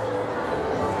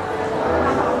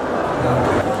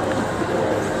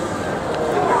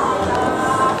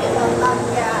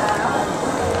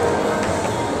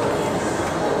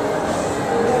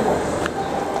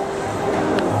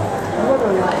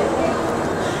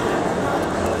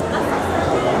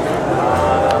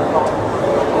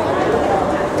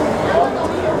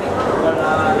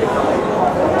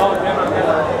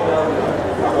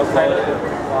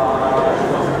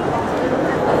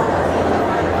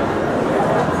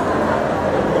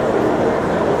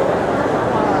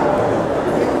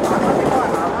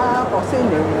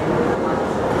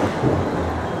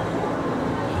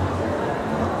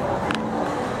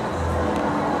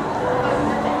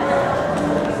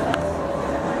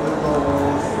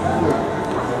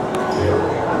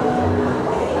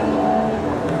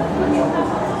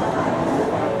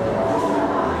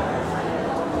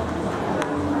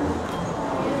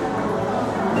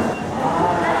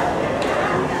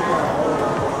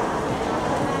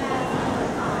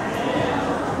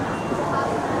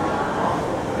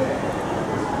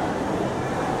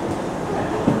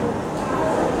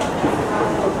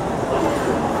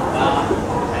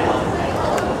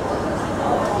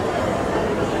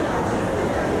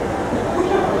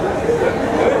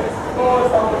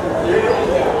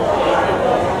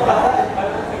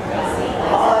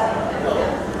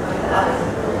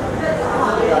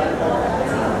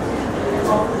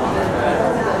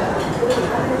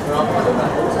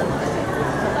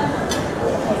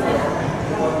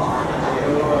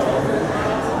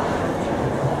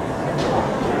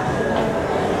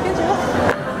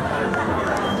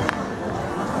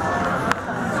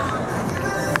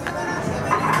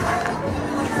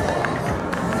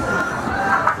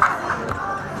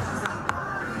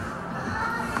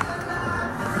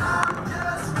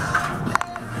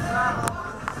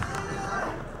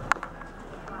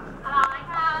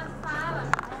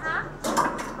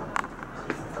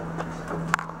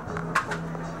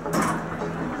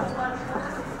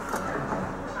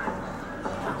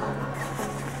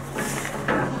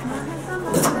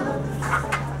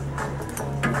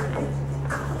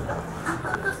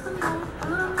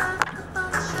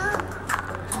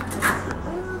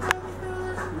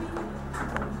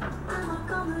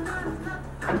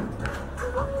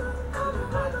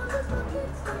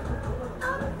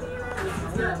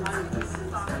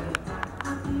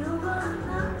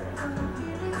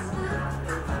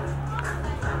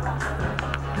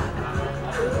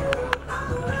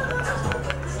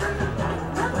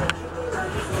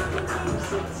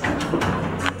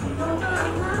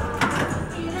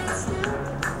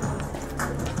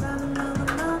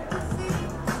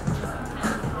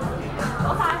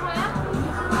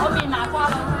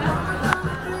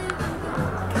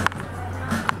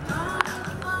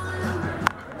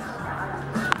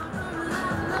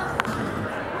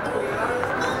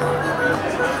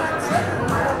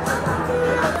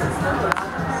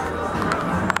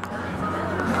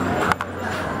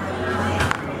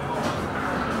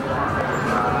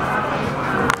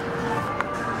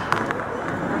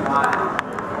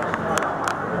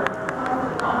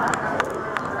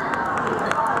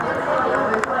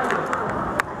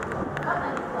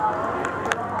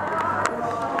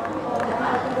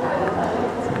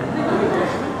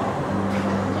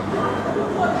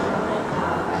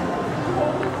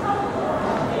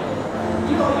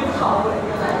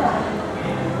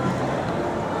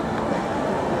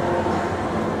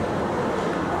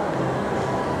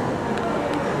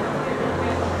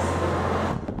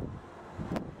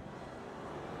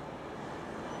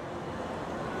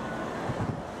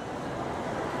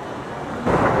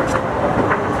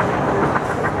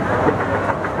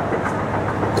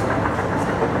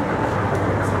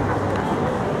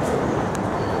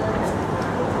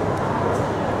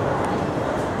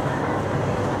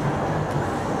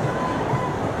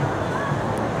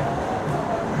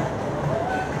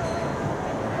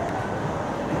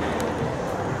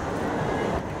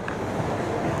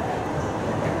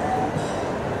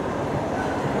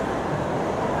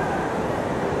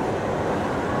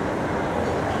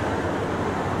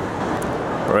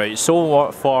Right,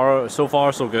 so far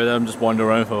so good. I'm just wandering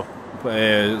around for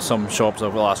some shops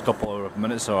over the last couple of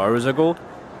minutes or hours ago.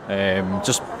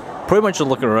 Just pretty much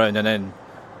looking around, and then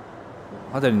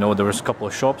I didn't know there was a couple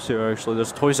of shops here actually.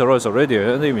 There's Toys R Us already, I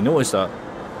didn't even notice that.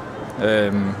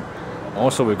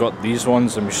 Also we've got these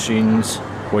ones, the machines,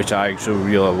 which I actually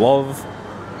really love.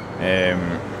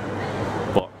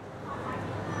 But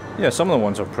yeah, some of the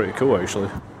ones are pretty cool actually.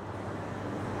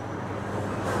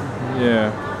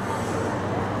 Yeah.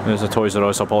 There's a Toys R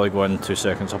Us. I'll probably go in 2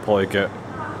 seconds. I'll probably get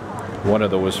one of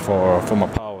those for my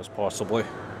pals possibly.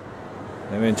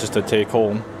 I mean, just to take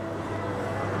home.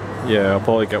 Yeah, I'll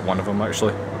probably get one of them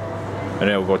actually. And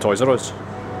then we'll go Toys R Us.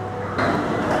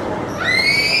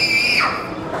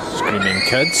 Screaming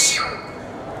kids.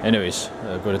 Anyways,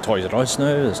 I'll go to Toys R Us now.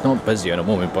 It's not busy at the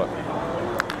moment, but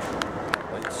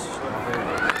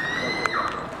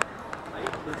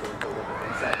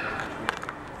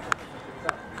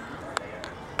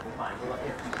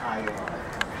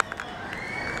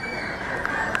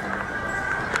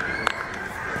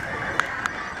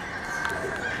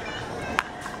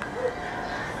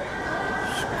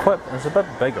it's a bit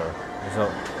bigger,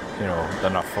 you know,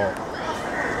 than I thought.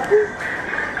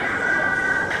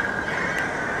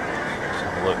 Let's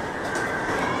have a look.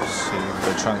 See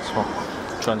the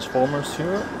Transformers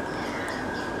here.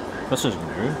 This is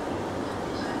new.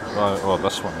 Well,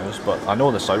 this one is, but I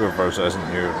know the Cyberverse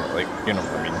isn't new. Like, you know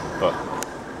what I mean. But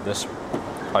this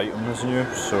item is new,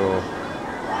 so.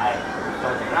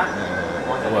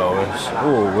 Well,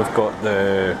 we've got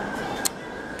the.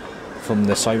 From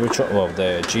the Cybertruck, well,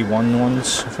 the G1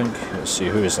 ones, I think. Let's see,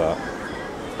 who is that?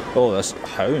 Oh, that's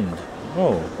Hound.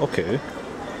 Oh, okay.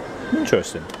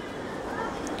 Interesting.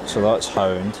 So that's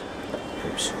Hound.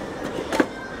 Oops.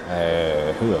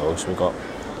 Who else? We've got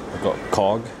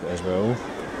Cog as well.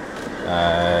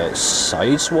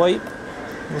 Sideswipe.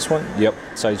 This one? Yep,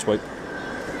 Sideswipe.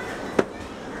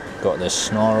 Got this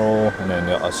Snarl, and then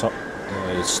a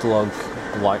Slug,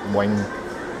 Black Wing.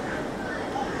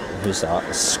 Who's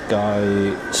that?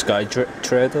 Sky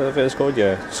Tread, I think it's called.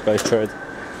 Yeah, Sky Tread.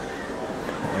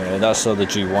 That's all the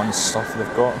G1 stuff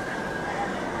they've got.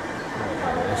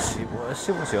 Let's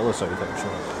see what's the other side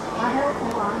actually.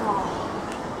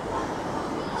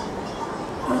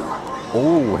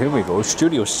 Oh, here we go.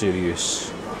 Studio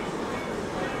Series.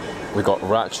 We got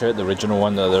Ratchet, the original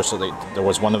one. There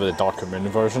was one of the Darker Moon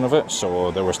version of it, so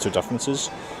there was 2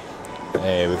 differences.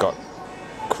 We got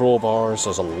crowbars.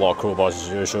 There's a lot of crowbars as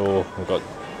usual. We've got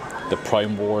the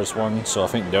Prime Wars one, so I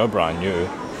think they're brand new.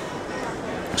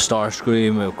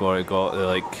 Starscream, we've already got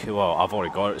well, I've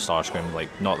already got Starscream, like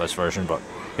not this version, but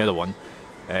the other one.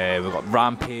 We've got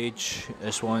Rampage.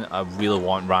 This one, I really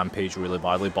want Rampage really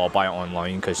badly, but I'll buy it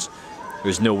online because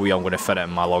there's no way I'm going to fit it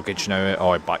in my luggage now,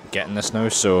 or getting this now.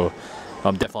 So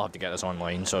I'm definitely have to get this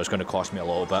online. So it's going to cost me a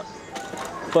little bit,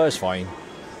 but it's fine.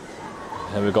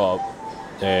 And we've got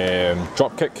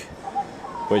Dropkick,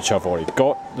 which I've already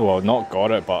got. Well, not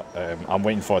got it, but I'm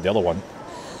waiting for the other one.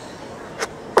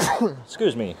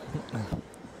 Excuse me.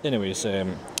 Anyways,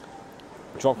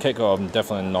 Dropkick I'm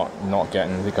definitely not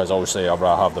getting, because obviously I'd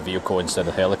rather have the vehicle instead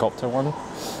of the helicopter one.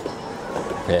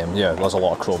 Yeah, there's a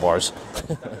lot of crowbars.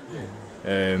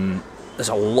 There's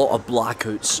a lot of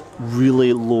blackouts,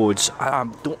 really loads. I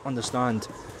don't understand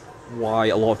why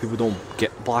a lot of people don't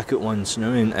get blackout ones, you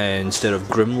know, instead of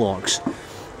Grimlocks.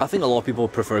 I think a lot of people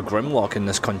prefer Grimlock in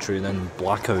this country than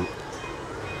Blackout.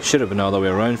 Should have been the other way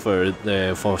around for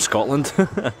Scotland.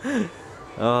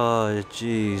 Oh,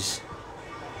 jeez.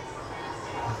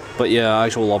 But yeah, I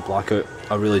actually love Blackout.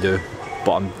 I really do.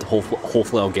 But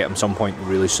hopefully I'll get him some point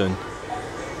really soon,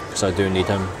 because I do need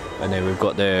him. And then we've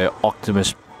got the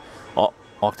Optimus Primal,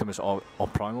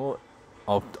 Optimal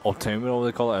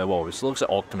they call it. Well, it looks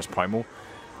like Optimus Primal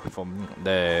from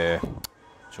the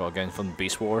from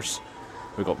Beast Wars.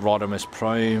 We've got Rodimus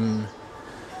Prime.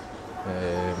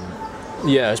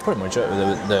 Yeah, it's pretty much it.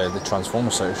 The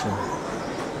Transformer section.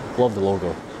 Love the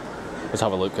logo. Let's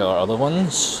have a look at our other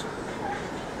ones.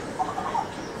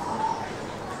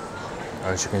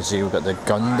 As you can see, we've got the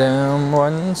Gundam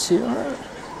ones here.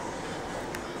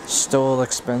 Still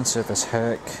expensive as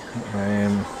heck. I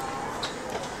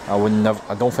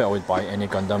don't think I would buy any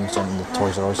Gundams on the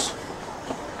Toys R Us.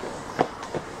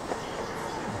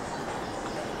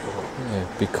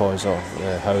 Because of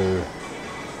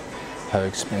how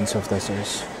expensive this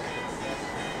is.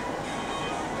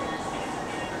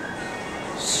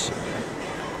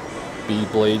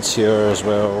 B-Blades here as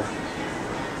well.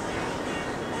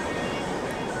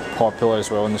 Popular as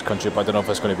well in this country, but I don't know if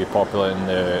it's going to be popular in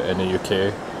the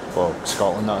UK. Well,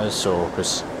 Scotland that is, so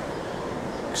because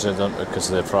of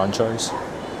the franchise.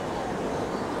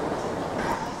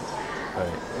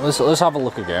 let's have a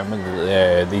look again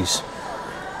with these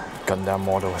Gundam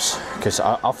models, because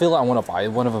I feel like I want to buy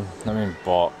one of them. I mean,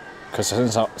 but because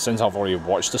since I've already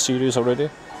watched the series already.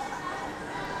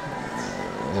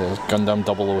 Gundam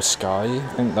 00 Sky,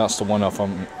 I think that's the one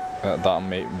that I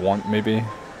might want maybe.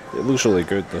 It looks really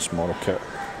good, this model kit.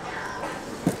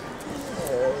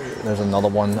 There's another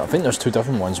one. I think there's two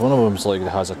different ones. One of them's like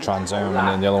has a Trans Am, and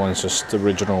then the other one's just the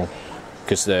original,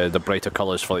 because the brighter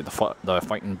colours for like the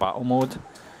fighting battle mode.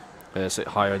 It's like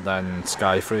higher than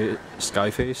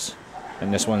Skyface,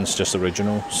 and this one's just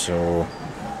original. So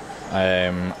I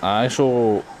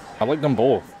like them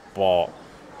both, but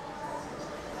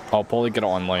I'll probably get it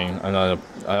online, and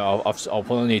I'll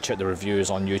probably need to check the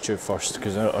reviews on YouTube first,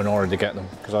 because in order to get them,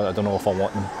 because I don't know if I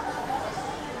want them.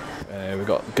 We've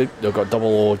got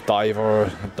 00 Diver,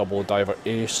 00 Diver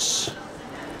Ace.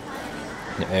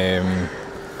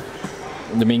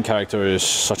 The main character is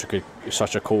such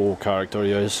a cool character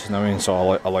he is. I mean, so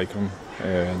I like him.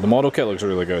 The model kit looks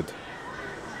really good.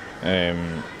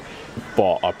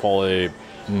 But I probably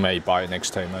might buy it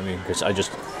next time. I mean, because I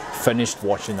just finished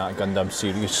watching that Gundam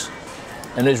series,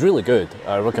 and it's really good.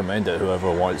 I recommend it whoever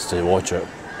wants to watch it.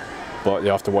 But you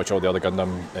have to watch all the other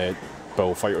Gundam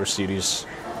Bull Fighter series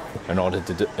in order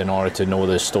to know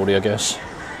the story, I guess.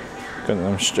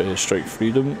 Gundam Strike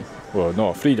Freedom. Well,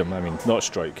 no, Freedom. I mean, not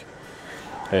Strike.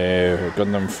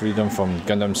 Gundam Freedom from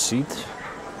Gundam Seed.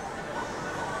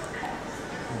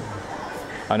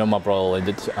 I know my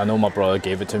brother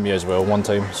gave it to me as well one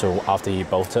time. So after he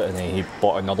built it, and then he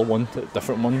bought another one,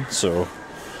 different one. So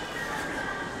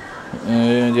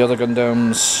the other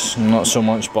Gundams, not so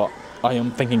much, but I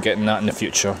am thinking getting that in the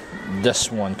future. This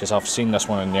one, because I've seen this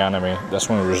one in the anime. This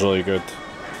one was really good.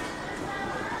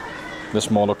 This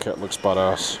model kit looks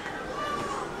badass.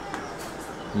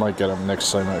 Might get him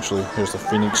next time actually. Here's the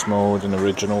Phoenix mode in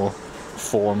original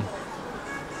form.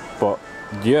 But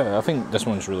yeah, I think this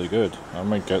one's really good. I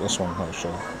might get this one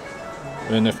actually.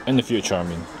 In the future, I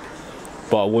mean.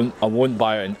 But I won't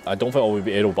buy it. I don't think I will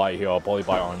be able to buy it here. I'll probably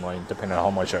buy it online, depending on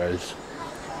how much it is.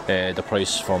 The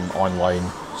price from online.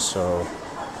 So,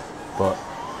 but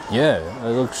yeah,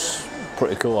 it looks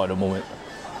pretty cool at the moment.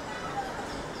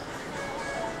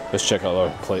 Let's check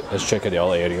out the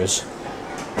other areas.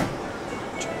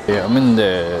 Yeah, I'm in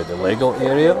the Lego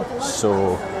area,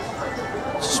 so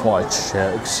just want to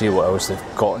check, see what else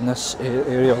they've got in this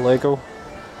area of Lego.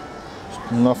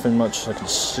 There's nothing much I can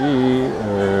see.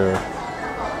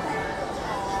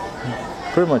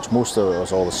 Pretty much most of it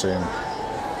is all the same.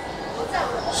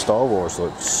 Star Wars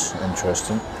looks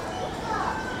interesting.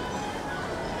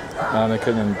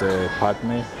 Anakin and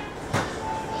Padme.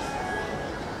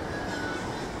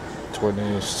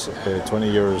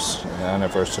 20 years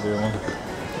anniversary one.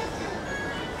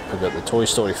 We've got the Toy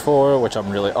Story 4, which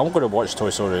I'm going to watch Toy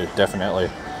Story definitely,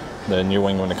 the new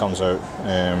one when it comes out.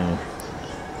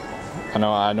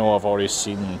 I know I've already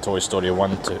seen Toy Story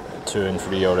 1, 2 and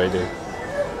 3 already.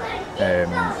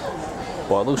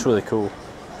 But it looks really cool.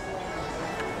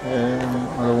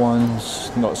 Other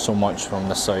ones, not so much from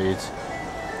this side.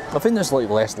 I think there's like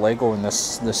less Lego in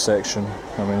this section,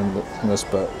 I mean in this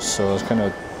bit, so it's kind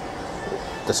of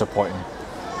disappointing.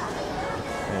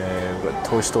 We've got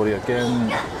Toy Story again.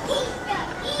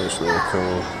 Looks really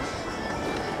cool.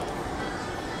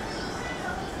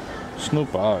 It's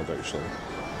not bad actually.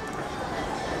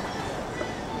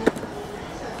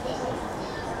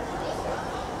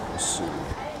 Let's see.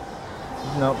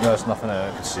 Nope, there's nothing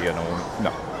I can see at the moment.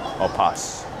 No, I'll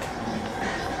pass.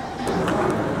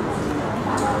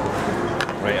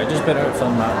 Right, I just been out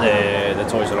from the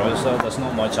Toys R Us. There's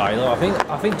not much either.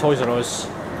 I think Toys R Us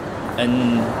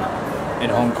in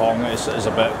Hong Kong is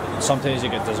a bit. Sometimes you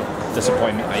get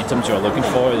disappointing items you're looking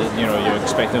for. You know, you're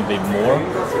expecting to be more,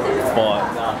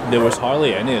 but there was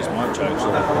hardly any as much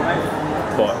actually.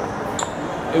 But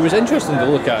it was interesting to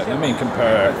look at. I mean,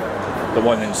 compare the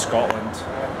one in Scotland,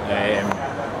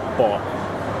 but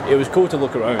it was cool to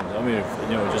look around. I mean,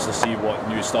 you know, just to see what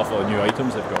new stuff or new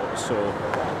items they've got. So,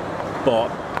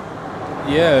 but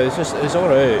yeah, it's all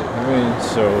right. I mean,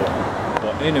 so.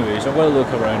 But anyways, I'm going to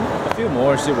look around a few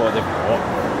more, see what they've got.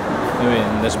 I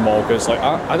mean, this mall, because like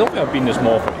I don't think I've been this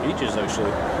mall for ages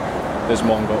actually. This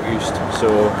Mong Kok East.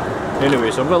 So,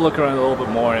 anyways, I'm going to look around a little bit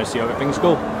more and see how things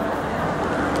go.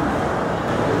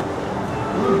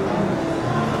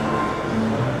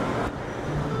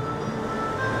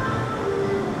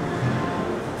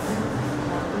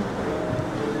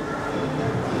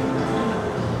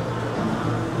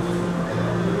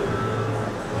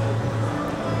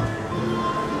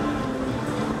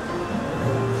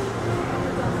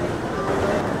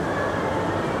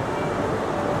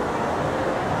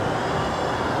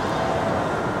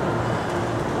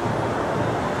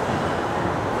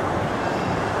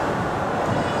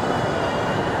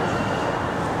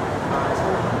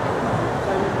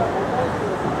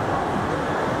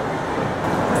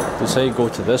 decided to go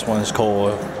to this one. It's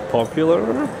called Popular,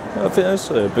 I think it's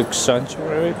a book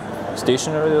sanctuary,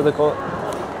 stationery they call it.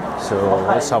 So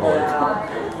let's have a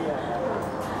look.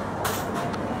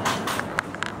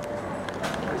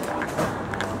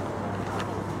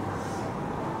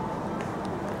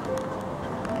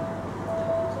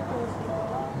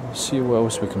 See what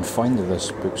else we can find at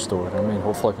this bookstore. I mean,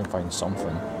 hopefully I can find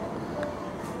something.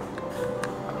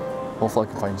 Hopefully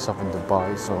I can find something to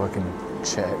buy so I can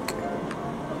check.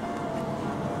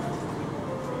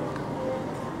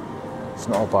 It's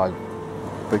not a bad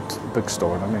big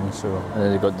store, I mean, so. And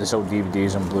then they've got this old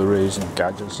DVDs and Blu-rays and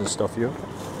gadgets and stuff here.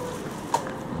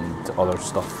 And other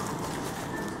stuff.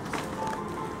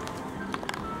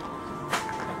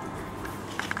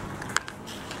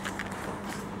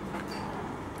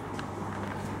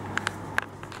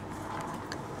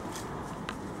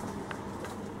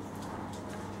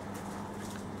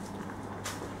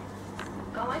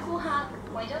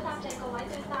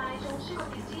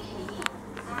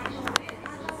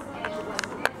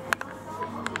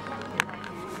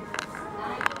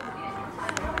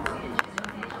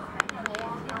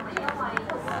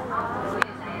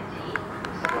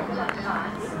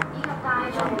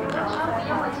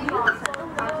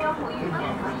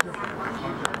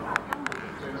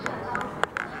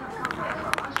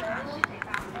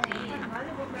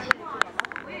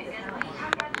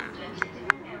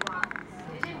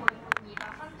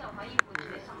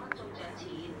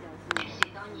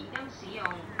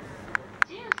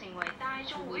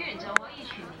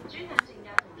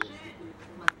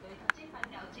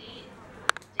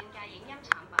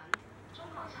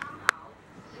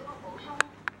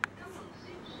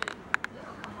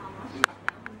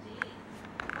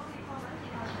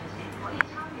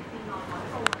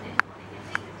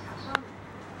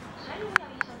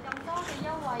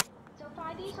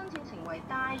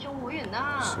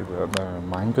 See, we got the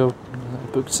manga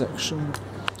book section.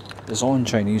 It's all in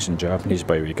Chinese and Japanese,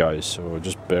 by the way, guys, so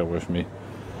just bear with me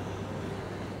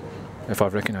if I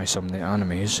recognise some of the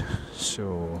animes.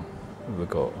 So we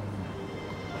got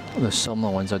there's some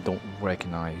of the ones I don't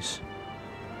recognise.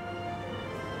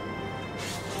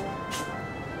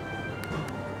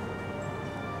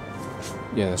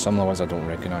 Yeah, there's some of the ones I don't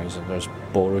recognise. There's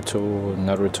Boruto,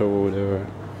 Naruto there.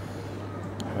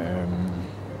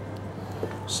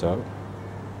 So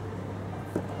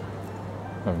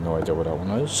I have no idea what that one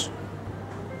is.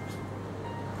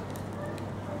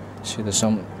 See, there's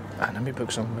some anime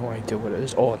books, I have no idea what it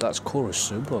is. Oh, that's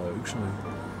Konosuba, actually.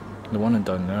 The one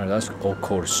down there, that's all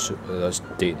Konosuba, that's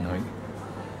Date Night.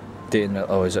 Date Night,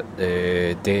 oh, is it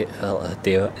DLA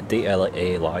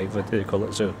Live, what do they call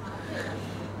it? So,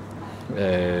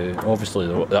 obviously,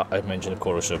 I mentioned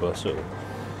Konosuba, so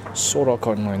Sword Art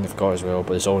Online they've got as well,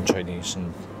 but it's all in Chinese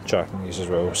and Japanese as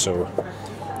well, so,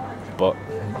 but,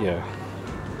 yeah.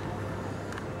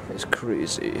 It's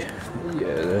crazy.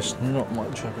 Yeah, there's not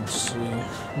much I can see.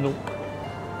 Nope.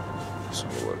 Let's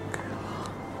have a look.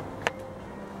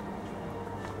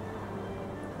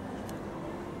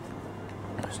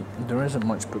 There isn't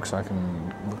much books I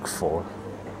can look for.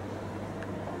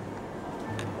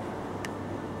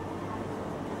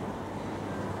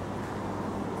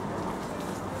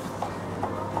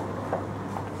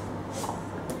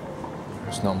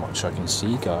 There's not much I can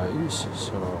see, guys,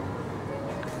 so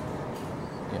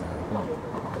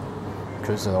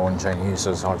because they're all in Chinese,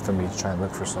 it's hard for me to try and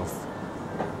look for stuff.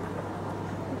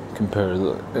 Compared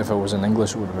to if it was in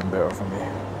English, it would have been better for me.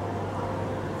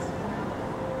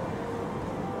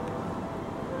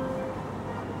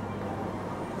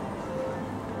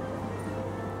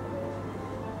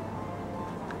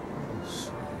 Let's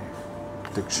see.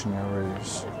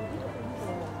 Dictionaries.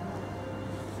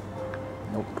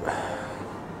 Nope.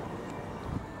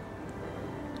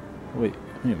 Wait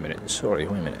a minute, sorry,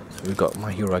 wait a minute. We've got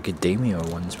My Hero Academia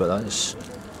ones, but that's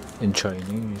in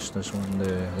Chinese, this one,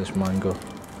 this manga.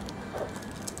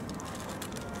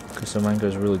 Because the manga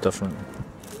is really different.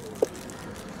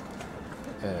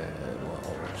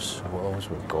 What else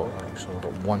we've got? So we've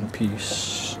got One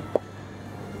Piece,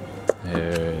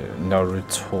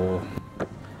 Naruto.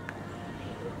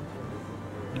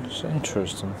 It's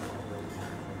interesting.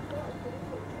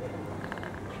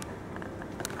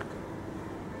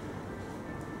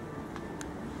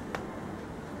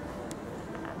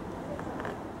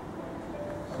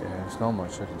 There's not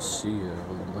much I can see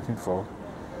what I'm looking for.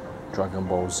 Dragon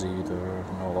Ball Z there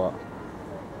and all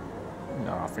that.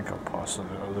 No, I think I'll pass on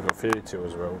it. I've got Fairy Tail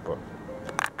as well, but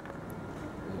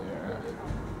yeah.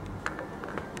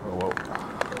 Oh well.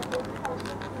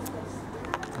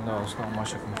 No, there's not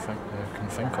much I can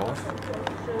think of.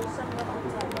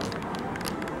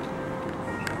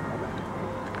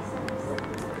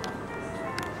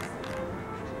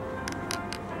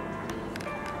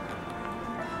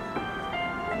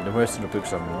 rest of the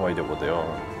books I have no idea what they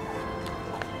are.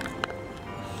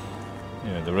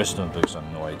 Yeah, the rest of the books I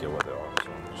have no idea what they are, so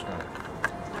I'm just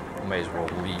gonna, may as well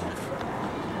leave.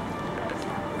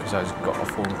 Because I just got a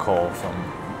phone call from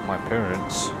my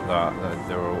parents that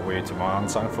they were away to my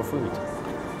aunt's for food.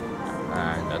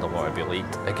 And I don't want to be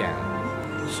late again.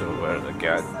 So we're looking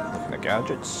at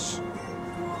gadgets.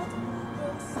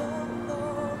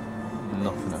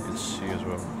 Nothing I can see as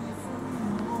well.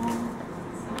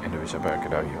 Anyways, I better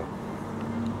get out here.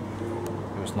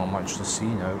 There's not much to see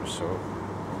now, so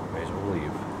may as well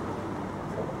leave.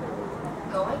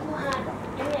 各位顧客，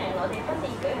今日我哋分別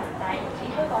舉行大型子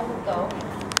推廣活動，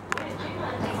專門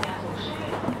正價圖書、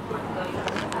文具及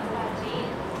小物雜誌。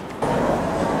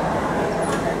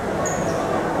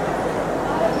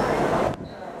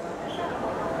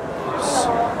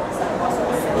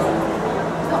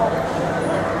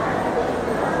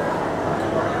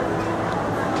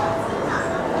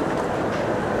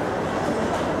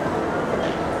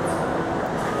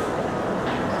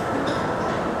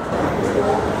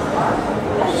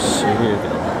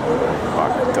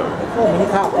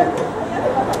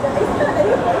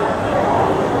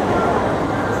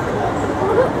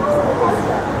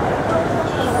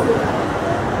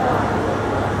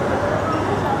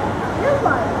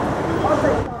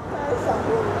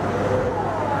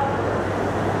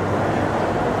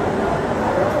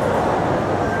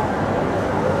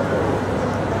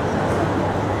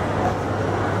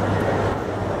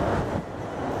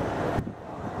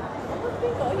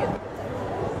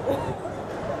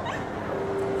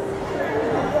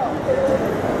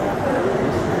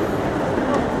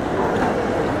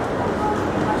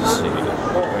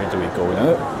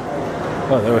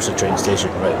Oh, there was a train station,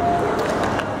 right.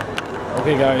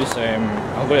 Okay guys,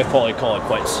 I'm going to probably call it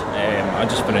quits. I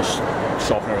just finished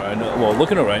shopping around, well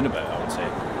looking around a bit I would say.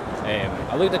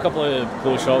 I looked at a couple of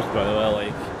clothes shops, but they were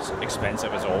like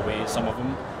expensive as always, some of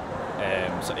them.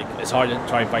 So it's hard to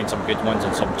try and find some good ones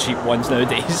and some cheap ones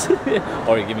nowadays,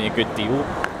 or give me a good deal.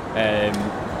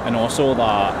 And also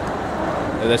that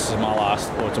this is my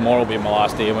last, well tomorrow will be my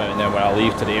last day, and then when I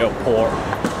leave to the airport,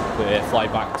 fly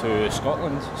back to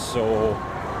Scotland. So,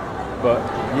 but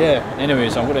yeah,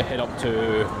 anyways, I'm gonna head up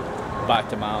to back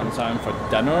to my aunt's for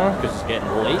dinner because it's getting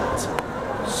late.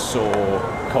 So,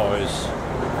 cause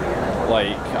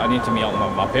like I need to meet up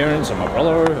with my parents and my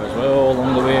brother as well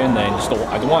along the way, and then just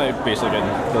I don't want to basically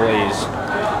get delays.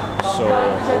 So,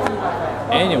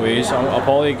 anyways, I'll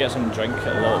probably get some drink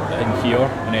a little bit in here,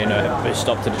 and then boost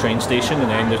up to the train station,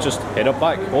 and then just head up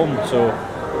back home. So.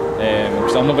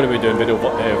 Because I'm not going to be doing video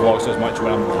vlogs as much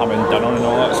when I'm having dinner and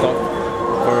all that stuff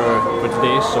for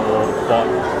today. So, but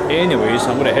anyways,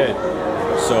 I'm going to head.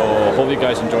 So hope you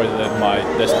guys enjoyed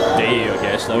this day. I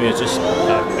guess I mean, it's just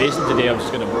basically today I'm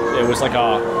just gonna. It was like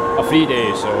a free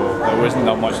day, so there wasn't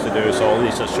that much to do. So at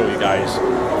least I'll show you guys. You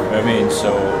know what I mean?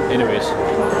 So, anyways,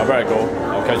 I better go.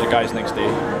 I'll catch you guys next day.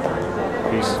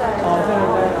 Peace.